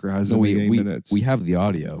Lonnie Walker has NBA minutes. We have the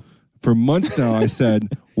audio. For months now, I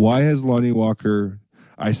said, why has Lonnie Walker...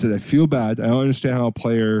 I said, I feel bad. I don't understand how a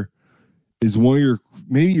player is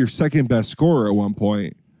maybe your second best scorer at one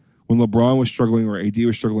point. When LeBron was struggling or AD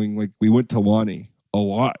was struggling, like we went to Lonnie a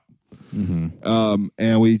lot. Mm-hmm.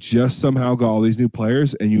 And we just somehow got all these new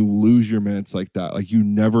players and you lose your minutes like that. Like you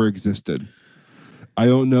never existed. I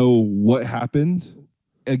don't know what happened.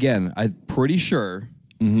 Again, I'm pretty sure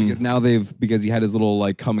because he had his little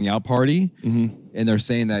like coming out party and they're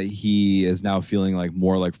saying that he is now feeling like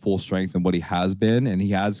more like full strength than what he has been. And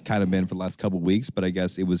he has kind of been for the last couple of weeks, but I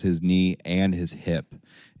guess it was his knee and his hip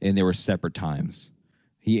and they were separate times.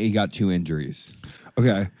 He got 2 injuries.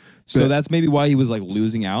 Okay. So that's maybe why he was like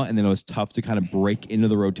losing out. And then it was tough to kind of break into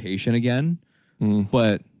the rotation again.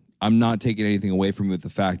 But I'm not taking anything away from him with the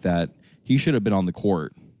fact that he should have been on the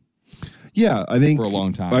court. Yeah, I think for a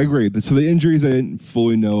long time. I agree. So the injuries I didn't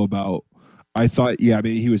fully know about. I thought,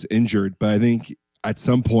 maybe he was injured, but I think at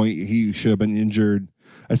some point he should have been injured.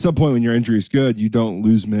 At some point when your injury is good, you don't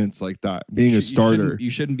lose minutes like that. Being a starter. You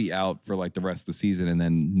shouldn't be out for like the rest of the season and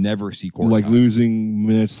then never see court like time. Losing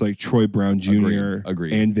minutes like Troy Brown Jr.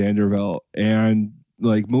 Agreed. And Vanderbilt. And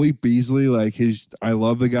like Malik Beasley, I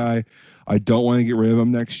love the guy. I don't want to get rid of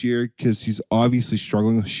him next year because he's obviously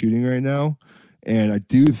struggling with shooting right now. And I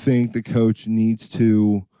do think the coach needs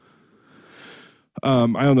to I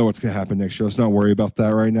don't know what's going to happen next year. Let's not worry about that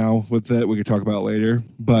right now with it. We can talk about it later.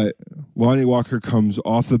 But Lonnie Walker comes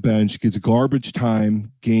off the bench, gets garbage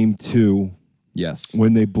time game 2. Yes.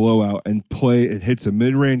 When they blow out and play, it hits a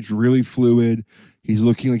mid-range, really fluid. He's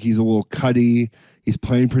looking like he's a little cutty. He's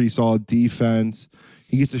playing pretty solid defense.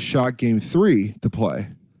 He gets a shot game 3 to play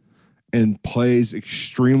and plays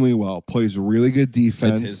extremely well. Plays really good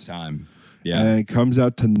defense. It's his time. Yeah. And comes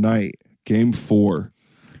out tonight, game 4.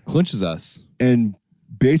 Clinches us. And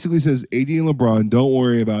basically says, AD and LeBron, don't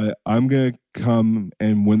worry about it. I'm going to come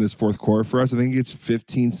and win this fourth quarter for us. I think it's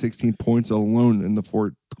 15, 16 points alone in the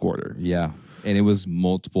fourth quarter. Yeah. And it was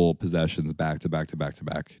multiple possessions back to back to back to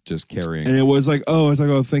back, just carrying. And it was like, oh,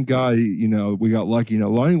 thank God, we got lucky.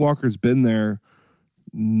 Lonnie Walker's been there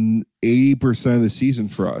 80% of the season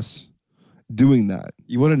for us doing that.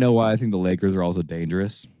 You want to know why I think the Lakers are also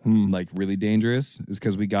dangerous, like really dangerous, is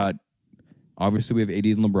because obviously we have AD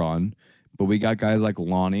and LeBron, but we got guys like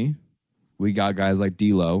Lonnie, we got guys like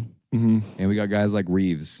D'Lo, and we got guys like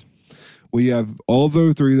Reeves. We have all 3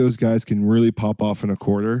 of those guys can really pop off in a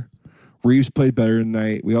quarter. Reeves played better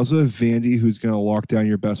tonight. We also have Vandy, who's going to lock down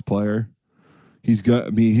your best player. He's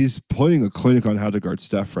putting a clinic on how to guard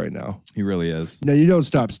Steph right now. He really is. Now, you don't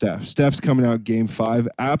stop Steph. Steph's coming out game 5,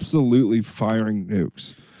 absolutely firing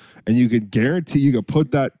nukes. And you could guarantee you could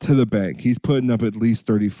put that to the bank. He's putting up at least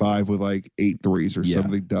 35 with like 8 threes or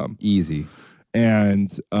something dumb. Easy. And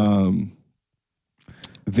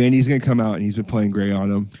Vandy's going to come out, and he's been playing great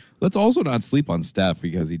on him. Let's also not sleep on Steph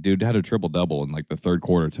because he had a triple-double in like the third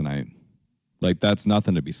quarter tonight. Like, that's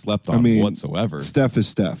nothing to be slept on whatsoever. Steph is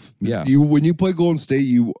Steph. Yeah. When you play Golden State,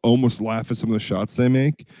 you almost laugh at some of the shots they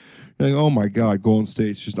make. You're like, oh, my God, Golden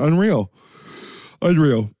State's just unreal.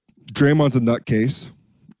 Unreal. Draymond's a nutcase.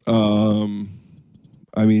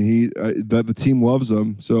 The team loves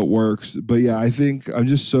him, so it works. But, yeah, I think I'm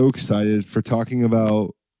just so excited for talking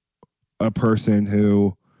about a person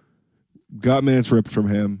who got minutes ripped from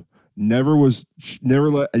him. Never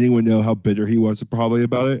let anyone know how bitter he was probably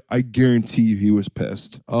about it. I guarantee you he was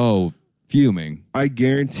pissed. Oh, fuming. I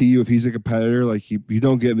guarantee you if he's a competitor, like you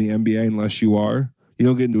don't get in the NBA unless you are. You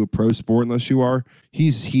don't get into a pro sport unless you are.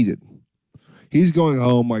 He's heated. He's going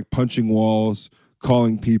home like punching walls,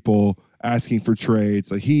 calling people, asking for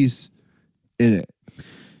trades. Like he's in it.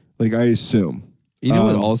 Like I assume. You know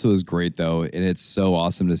what also is great though, and it's so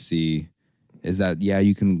awesome to see, is that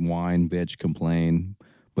you can whine, bitch, complain,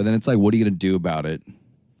 but then it's like, what are you gonna do about it?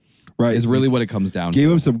 Right. Is really what it comes down to. Gave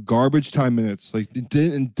him some garbage time minutes. Like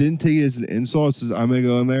didn't take it as an insult. It says I'm gonna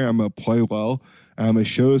go in there, I'm gonna play well, and I'm gonna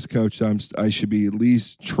show this coach that I should be at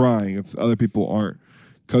least trying if other people aren't.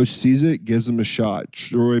 Coach sees it, gives him a shot.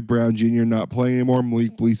 Troy Brown Jr. not playing anymore.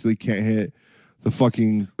 Malik Beasley can't hit the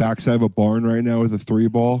fucking backside of a barn right now with a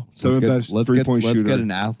 3-ball. Best 3-point shooter. Let's get an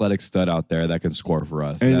athletic stud out there that can score for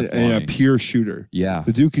us. And a pure shooter. Yeah.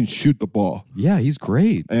 The dude can shoot the ball. Yeah, he's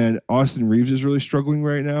great. And Austin Reeves is really struggling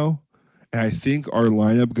right now. And I think our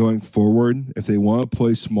lineup going forward, if they want to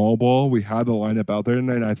play small ball, we had the lineup out there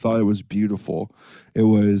tonight, and I thought it was beautiful. It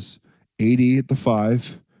was 80 at the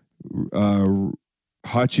 5,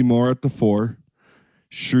 Hachimura at the 4,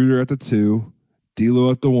 Schroeder at the 2, D'Lo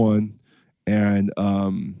at the 1, and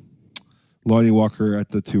Lonnie Walker at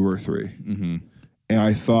the 2 or 3. Mm-hmm. And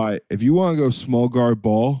I thought, if you want to go small guard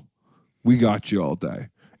ball, we got you all day.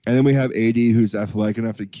 And then we have AD, who's athletic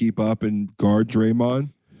enough to keep up and guard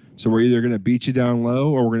Draymond. So we're either going to beat you down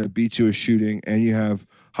low or we're going to beat you with shooting. And you have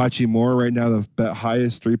Hachimura right now, the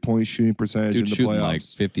highest 3-point shooting percentage in the playoffs. Like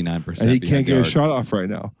 59%. And he can't get a shot off right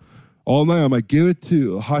now. All night, I'm like, give it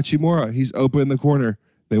to Hachimura. He's open in the corner.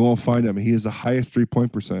 They won't find him. He has the highest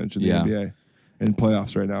 3-point percentage in the NBA in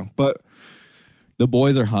playoffs right now. But the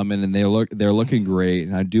boys are humming and they're looking great.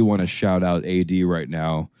 And I do want to shout out AD right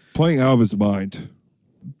now. Playing out of his mind.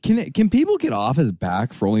 Can people get off his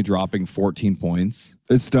back for only dropping 14 points?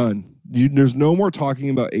 It's done. There's no more talking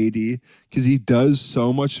about AD because he does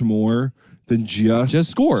so much more than just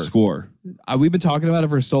score. We've been talking about it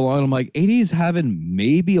for so long. I'm like, AD's having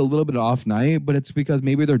maybe a little bit of off night, but it's because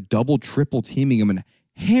maybe they're double, triple teaming him and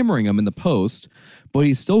hammering him in the post. But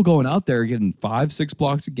he's still going out there getting 5-6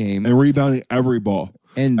 blocks a game and rebounding every ball.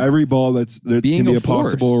 And every ball that can be a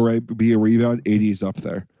possible be a rebound. AD is up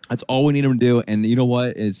there. That's all we need him to do. And you know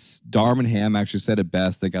what? It's Darvin Ham actually said it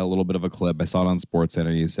best. They got a little bit of a clip. I saw it on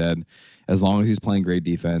SportsCenter. He said, as long as he's playing great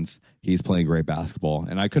defense, he's playing great basketball.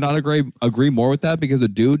 And I could not agree more with that because the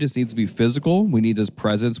dude just needs to be physical. We need his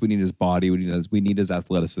presence. We need his body. We need his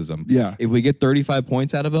athleticism. Yeah. If we get 35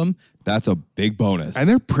 points out of him, that's a big bonus. And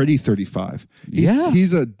they're pretty 35.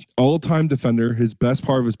 He's an all-time defender. His best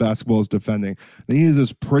part of his basketball is defending. And he has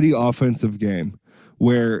this pretty offensive game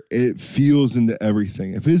where it feels into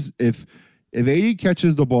everything. If AD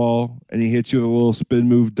catches the ball and he hits you with a little spin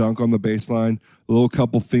move dunk on the baseline, a little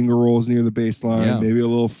couple finger rolls near the baseline, maybe a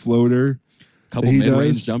little floater, couple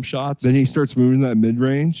mid-range jump shots, then he starts moving that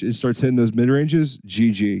mid-range. It starts hitting those mid-ranges.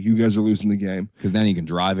 GG, you guys are losing the game. Because then he can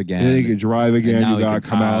drive again. You got to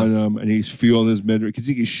come out on him, and he's feeling his mid-range because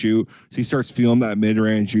he can shoot. So he starts feeling that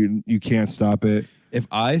mid-range. You can't stop it. If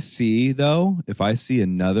I see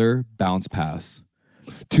another bounce pass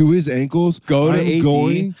to his ankles, I'm AD.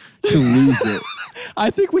 Going to lose it. I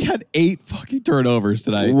think we had 8 fucking turnovers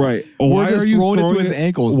tonight. Right. Why are you throwing it to his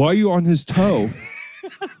ankles? Why are you on his toe?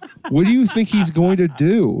 What do you think he's going to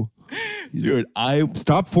do? Dude,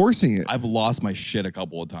 stop forcing it. I've lost my shit a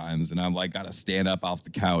couple of times, and I'm like, got to stand up off the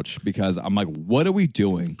couch because I'm like, what are we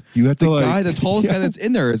doing? You have to the tallest guy that's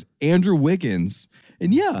in there is Andrew Wiggins,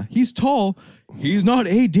 and he's tall. He's not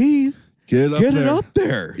AD. Get it up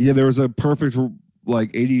there. Yeah, there was a perfect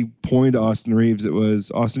 80 point to Austin Reeves. It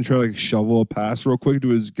was Austin trying to shovel a pass real quick to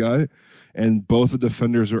his gut, and both the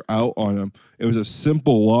defenders are out on him. It was a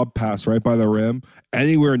simple lob pass right by the rim.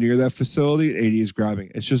 Anywhere near that facility, AD is grabbing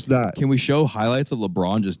it. It's just that. Can we show highlights of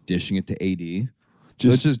LeBron just dishing it to AD?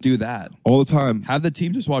 Let's just do that. All the time. Have the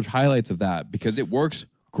team just watch highlights of that because it works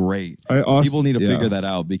great. People need to figure that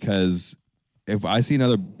out because if I see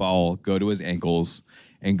another ball go to his ankles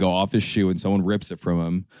and go off his shoe and someone rips it from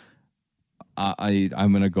him,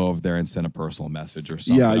 I'm going to go over there and send a personal message or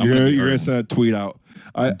something. Yeah, you're going to send a tweet out.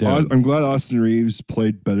 I'm glad Austin Reeves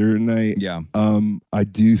played better tonight. Yeah. I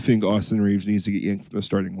do think Austin Reeves needs to get yanked from the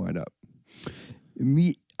starting lineup.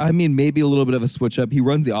 Maybe a little bit of a switch up. He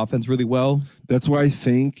runs the offense really well. That's why I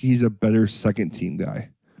think he's a better second team guy.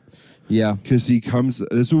 Yeah. Because he comes,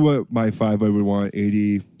 this is what my 5 I would want, AD,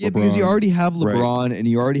 Yeah, LeBron. because you already have LeBron and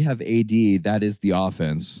you already have AD. That is the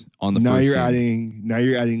offense on the first team. Now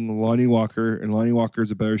you're adding Lonnie Walker, and Lonnie Walker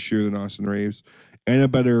is a better shooter than Austin Reeves. And a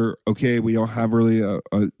better, we don't have really a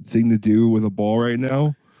thing to do with a ball right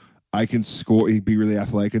now. I can score, he'd be really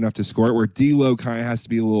athletic enough to score it, where D'Lo kind of has to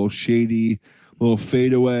be a little shady, a little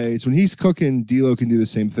fadeaway. So when he's cooking, D'Lo can do the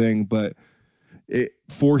same thing, but it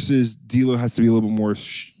forces D'Lo has to be a little bit more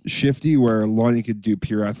shifty, where Lonnie could do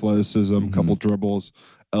pure athleticism, couple dribbles,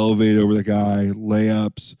 elevate over the guy,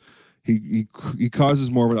 layups. He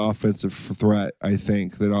causes more of an offensive threat, I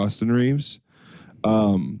think, than Austin Reeves.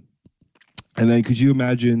 And then could you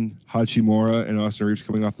imagine Hachimura and Austin Reeves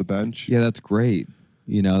coming off the bench? Yeah, that's great.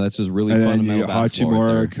 You know, that's just really and fundamental then basketball.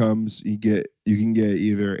 Hachimura Right comes, you can get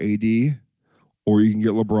either AD or you can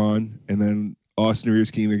get LeBron, and then Austin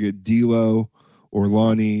Reeves can either get D'Lo or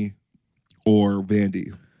Lonnie or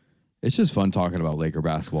Vandy. it's just fun talking about Laker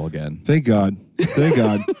basketball again. Thank God. Thank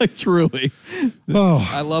God. Like, truly. Oh,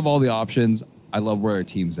 I love all the options. I love where our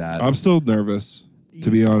team's at. I'm still nervous, to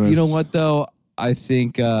be honest. You know what, though? I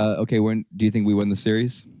think, okay, when do you think we win the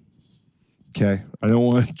series? Okay, I don't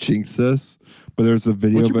want to jinx this, but there's a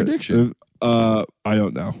video. What's your prediction? I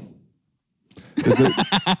don't know.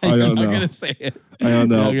 I don't know. I'm going to say it. I don't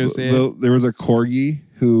know. You're not gonna say it? There was a corgi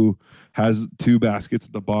who has 2 baskets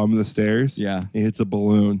at the bottom of the stairs. Yeah. He hits a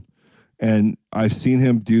balloon. And I've seen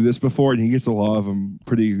him do this before, and he gets a lot of them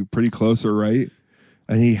pretty closer, right?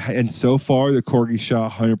 And so far, the corgi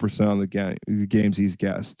shot 100% on the games he's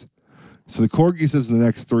guessed. So the corgi says the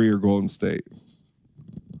next 3 are Golden State.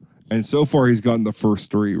 And so far, he's gotten the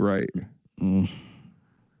first 3 right. You're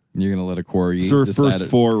going to let a corgi So decide first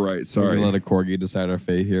 4 right, sorry. You're going to let a corgi decide our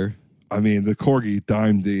fate here? I mean, the corgi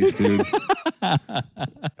dimed these, dude.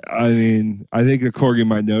 I mean, I think the corgi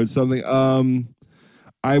might know something.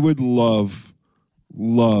 I would love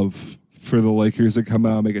for the Lakers to come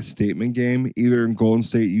out and make a statement game. Either in Golden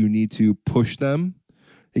State, you need to push them.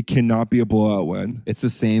 It cannot be a blowout win. It's the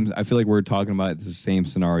same. I feel like we're talking about the same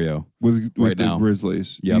scenario with right the now.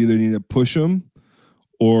 Grizzlies. Yep. You either need to push them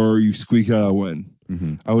or you squeak out a win.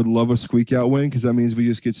 Mm-hmm. I would love a squeak out win because that means we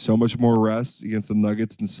just get so much more rest against the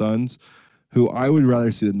Nuggets and Suns, who I would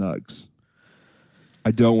rather see the Nugs.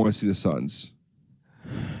 I don't want to see the Suns.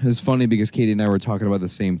 It's funny because Katie and I were talking about the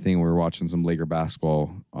same thing. We were watching some Laker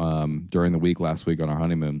basketball during the week last week on our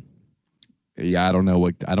honeymoon. Yeah, I don't know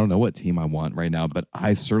what team I want right now, but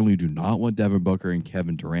I certainly do not want Devin Booker and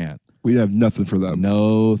Kevin Durant. We have nothing for them.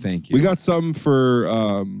 No, thank you. We got something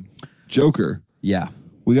for Joker. Yeah.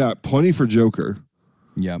 We got plenty for Joker.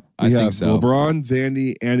 Yep. We I have think so. LeBron,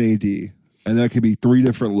 Vandy, and AD. And that could be 3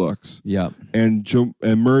 different looks. Yep. And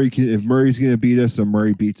Murray if Murray's going to beat us, then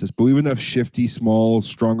Murray beats us. But we have enough shifty, small,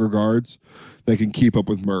 stronger guards that can keep up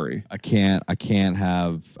with Murray. I can't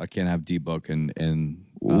have D-Book and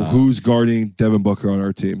who's guarding Devin Booker on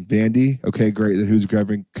our team? Vandy? Okay, great. Then who's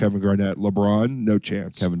guarding Kevin Garnett? LeBron? No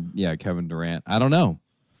chance. Kevin Durant. I don't know.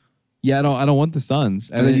 Yeah, I don't want the Suns.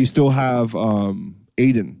 And then you still have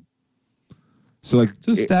Aiden. So like it's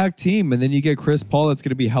a stacked team, and then you get Chris Paul that's going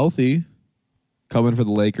to be healthy coming for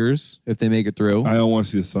the Lakers if they make it through. I don't want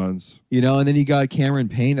to see the Suns. You know, and then you got Cameron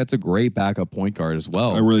Payne. That's a great backup point guard as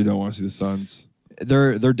well. I really don't want to see the Suns.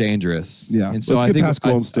 They're dangerous. Yeah, and so let's I get think past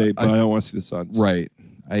Golden State, but I don't want to see the Suns. Right.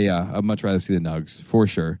 I'd much rather see the Nugs for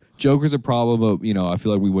sure. Joker's a problem, but I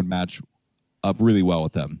feel like we would match up really well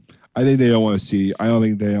with them. I think they don't want to see. I don't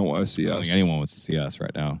think they don't want to see I don't us. think anyone wants to see us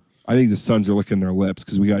right now. I think the Suns are licking their lips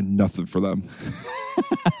because we got nothing for them.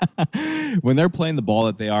 When they're playing the ball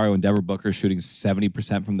that they are, when Devin Booker's shooting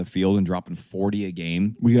 70% from the field and dropping 40 a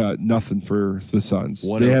game, We got nothing for the Suns.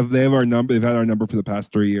 What They a- have our number. They've had our number for the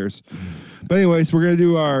past 3 years. But anyways, we're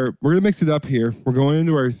gonna mix it up here. We're going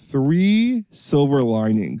into our 3 silver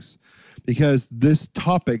linings because this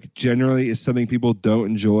topic generally is something people don't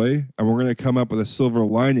enjoy, and we're gonna come up with a silver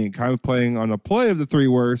lining, kind of playing on a play of the 3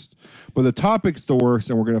 worst, but the topic's the worst,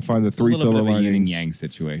 and we're gonna find the 3 a little silver bit of a yin and linings. yang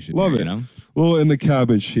situation. Love here, it. You know? A little in the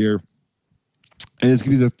cabbage here. And it's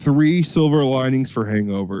going to be the 3 silver linings for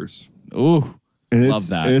hangovers. Ooh, And love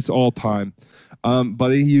that. It's all time.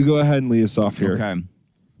 Buddy, you go ahead and lead us off here. Okay.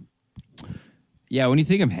 Yeah, when you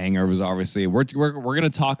think of hangovers, obviously, we're going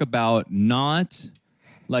to talk about not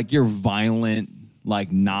like your violent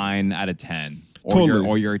like 9 out of 10 or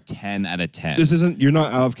Totally. your 10 out of 10. You're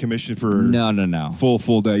not out of commission for No.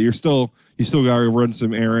 full day. You still got to run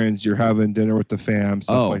some errands. You're having dinner with the fam,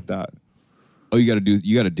 stuff like that. Oh, you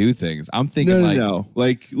got to do things. I'm thinking No.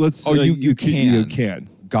 Like let's. Oh, like, you can. You can.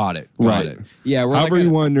 Got it. Right. Yeah, we're However like you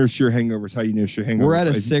want to nurse your hangovers, how you nurse your hangovers. we're at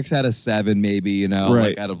a 6 out of 7, maybe,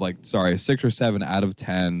 Right. like out of 6 or 7 out of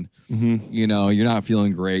 10. Mm-hmm. You're not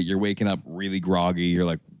feeling great. You're waking up really groggy. You're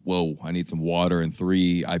like, whoa, I need some water and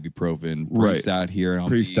 3 ibuprofen. Right. Pre-stat here. And I'll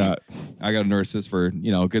Pre-stat. I got to nurse this for, a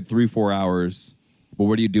good 3-4 hours. But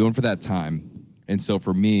what are you doing for that time? And so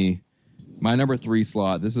for me, my number 3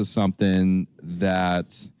 slot, this is something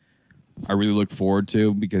that I really look forward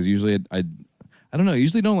to because usually I don't know,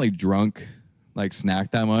 usually don't like drunk, like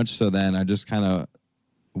snack that much. So then I just kind of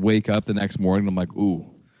wake up the next morning, I'm like, ooh,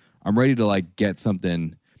 I'm ready to like get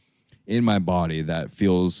something in my body that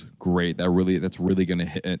feels great, that's really gonna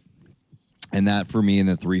hit. And that for me in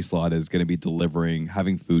the 3 slot is gonna be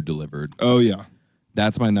having food delivered. Oh yeah,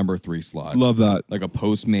 That's my number 3 slot. love that. Like a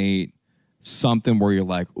Postmate, something where you're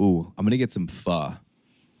like, ooh, I'm gonna get some pho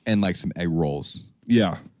and like some egg rolls,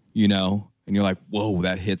 Yeah, you know? And you're like, whoa,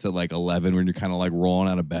 that hits at like 11 when you're kind of like rolling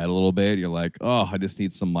out of bed a little bit. You're like, oh, I just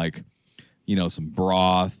need some like, some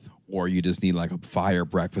broth, or you just need like a fire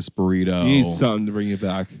breakfast burrito. you need something to bring you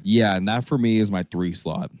back. Yeah, and that for me is my 3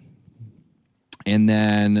 slot. And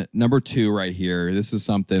then number 2 right here, this is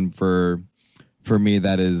something for me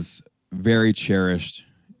that is very cherished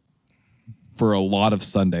for a lot of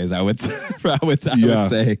Sundays, I would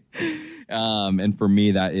say. And for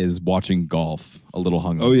me, that is watching golf a little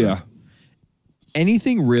hungover. Oh yeah,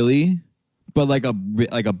 Anything really, but like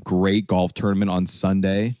a great golf tournament on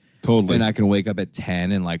Sunday. totally. And I can wake up at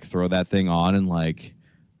 10 and like throw that thing on and like,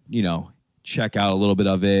 check out a little bit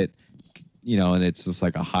of it, and it's just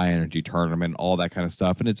like a high energy tournament, all that kind of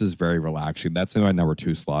stuff. And it's just very relaxing. That's in my number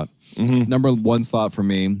 2 slot. Mm-hmm. Number 1 slot for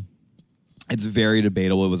me, it's very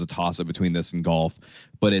debatable. It was a toss up between this and golf,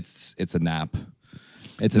 but it's a nap.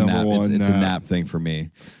 It's a nap. It's a nap thing for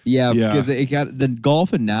me. Yeah, because it got the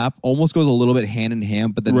golf and nap almost goes a little bit hand in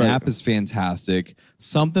hand, but the nap is fantastic.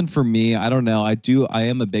 Something for me, I don't know. I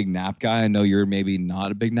am a big nap guy. I know you're maybe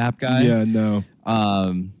not a big nap guy. Yeah, no.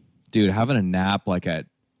 Dude, having a nap like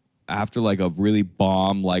after like a really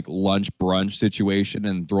bomb like lunch brunch situation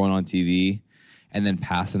and throwing on TV and then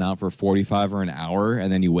passing out for 45 or an hour,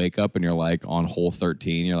 and then you wake up and you're like on hole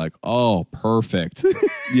 13. You're like, oh, perfect.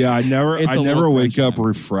 Yeah, I never wake up time.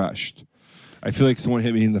 refreshed. I feel like someone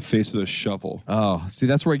hit me in the face with a shovel. Oh, see,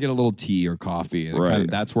 that's where I get a little tea or coffee. And Right.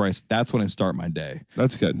 that's when I start my day.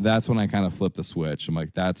 That's good. That's when I kind of flip the switch. I'm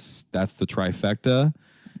like, that's the trifecta.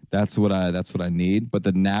 That's what I need. But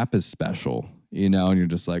the nap is special, and you're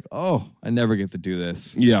just like, oh, I never get to do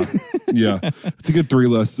this. Yeah, yeah. It's a good 3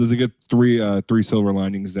 list. It's a good three silver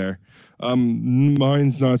linings there.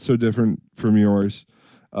 Mine's not so different from yours.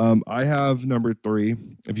 I have number 3.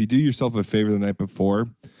 If you do yourself a favor the night before,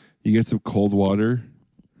 you get some cold water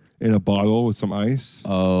in a bottle with some ice,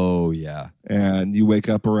 Oh yeah. and you wake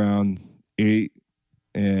up around 8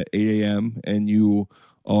 a.m. and you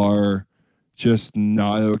are just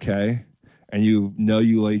not okay. And you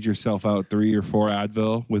laid yourself out 3 or 4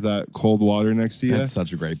 Advil with that cold water next to you. That's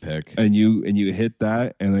such a great pick. And you hit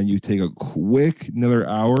that, and then you take a quick another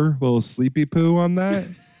hour, little sleepy poo on that.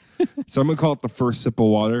 So I'm gonna call it the first sip of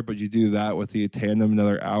water, but you do that with the tandem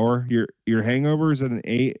another hour. Your hangover is at an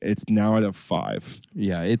 8. It's now at a 5.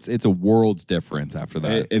 Yeah, it's a world's difference after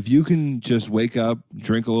that. If you can just wake up,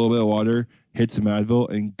 drink a little bit of water, hit some Advil,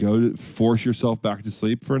 and go to force yourself back to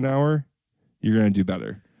sleep for an hour, you're gonna do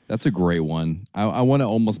better. That's a great one. I want to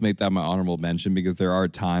almost make that my honorable mention because there are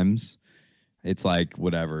times it's like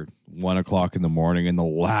whatever 1 o'clock in the morning, and the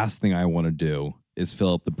last thing I want to do is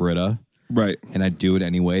fill up the Brita. Right. And I do it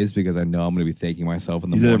anyways because I know I'm going to be thanking myself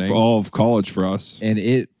in the You did morning. it for all of college for us. And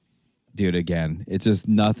dude, again, it's just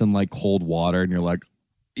nothing like cold water. And you're like,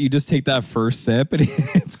 you just take that first sip and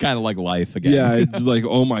it's kind of like life again. Yeah, it's like,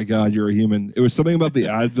 oh my God, you're a human. It was something about the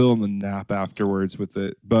Advil and the nap afterwards with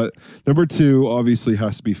it. But number 2 obviously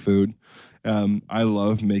has to be food. I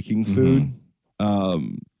love making food.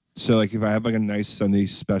 So like if I have like a nice Sunday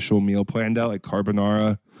special meal planned out, like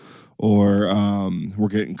carbonara, or we're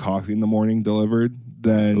getting coffee in the morning delivered,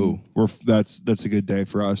 then that's a good day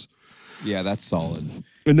for us. Yeah, that's solid.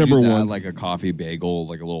 And number Do that, 1, like a coffee bagel,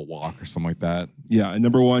 like a little walk or something like that. yeah, and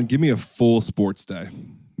number 1, give me a full sports day.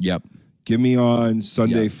 Yep. Get me on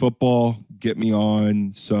Sunday Yeah. football. Get me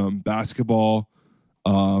on some basketball,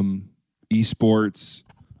 esports,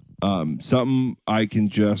 something I can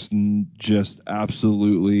just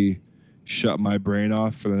absolutely shut my brain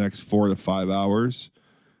off for the next 4 to 5 hours,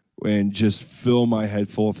 and just fill my head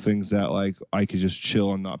full of things that like I could just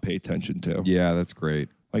chill and not pay attention to. Yeah, that's great.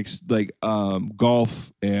 Like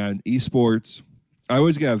golf and esports. I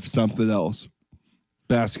always gotta have something else.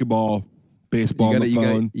 Basketball, baseball on the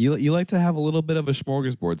phone. You like to have a little bit of a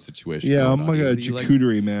smorgasbord situation. Yeah, going I'm on. like a You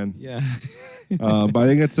charcuterie man. Yeah. But I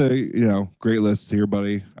think it's a great list here,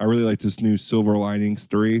 buddy. I really like this new Silver Linings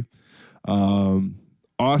 3.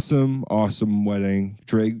 Awesome wedding.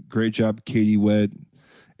 Great job, Katie Witt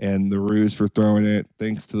and the Ruse for throwing it.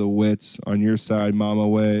 Thanks to the Wits on your side, Mama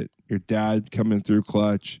Witt. Your dad coming through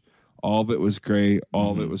clutch. All of it was great.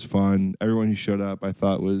 All of it was fun. Everyone who showed up, I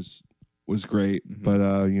thought was great. But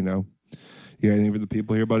you got anything for the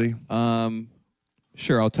people here, buddy?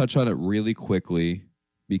 Sure. I'll touch on it really quickly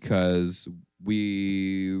because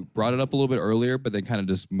we brought it up a little bit earlier, but then kind of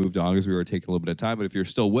just moved on because we were taking a little bit of time. But if you're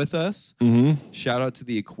still with us, shout out to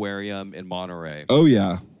the aquarium in Monterey. Oh,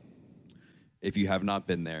 yeah. If you have not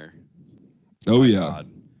been there. Oh, yeah.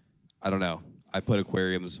 God, I don't know. I put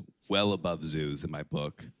aquariums well above zoos in my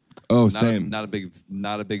book. Oh, same. Not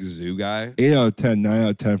a big zoo guy. 8 out of 10, 9 out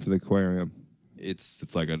of 10 for the aquarium. It's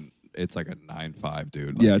like a 9.5,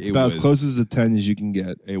 dude. Like, yeah, it's about as close as a 10 as you can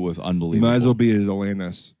get. It was unbelievable. You might as well be at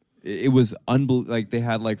Atlantis. It was unbelievable. Like they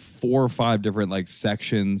had like 4 or 5 different like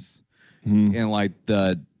sections in like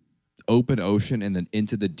the open ocean and then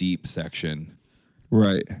into the deep section.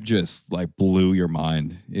 Right. Just like blew your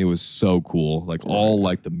mind. It was so cool. Like all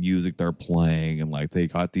like the music they're playing and like they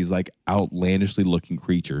got these like outlandishly looking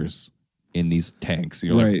creatures in these tanks.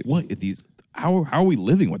 You're like, what are these? How are we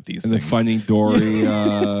living with these and things? The Finding Dory,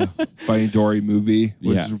 Finding Dory movie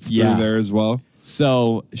was through there as well.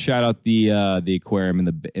 So shout out the aquarium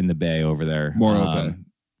in the bay over there. Morro Bay.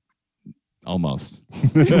 Almost.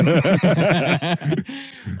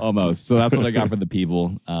 Almost. So that's what I got for the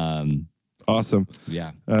people. Awesome.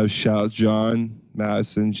 Yeah. Shout out John,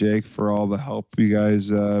 Madison, Jake for all the help you guys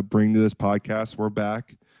bring to this podcast. We're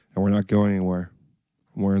back and we're not going anywhere.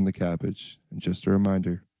 We're in the cabbage. And just a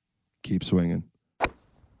reminder, keep swinging.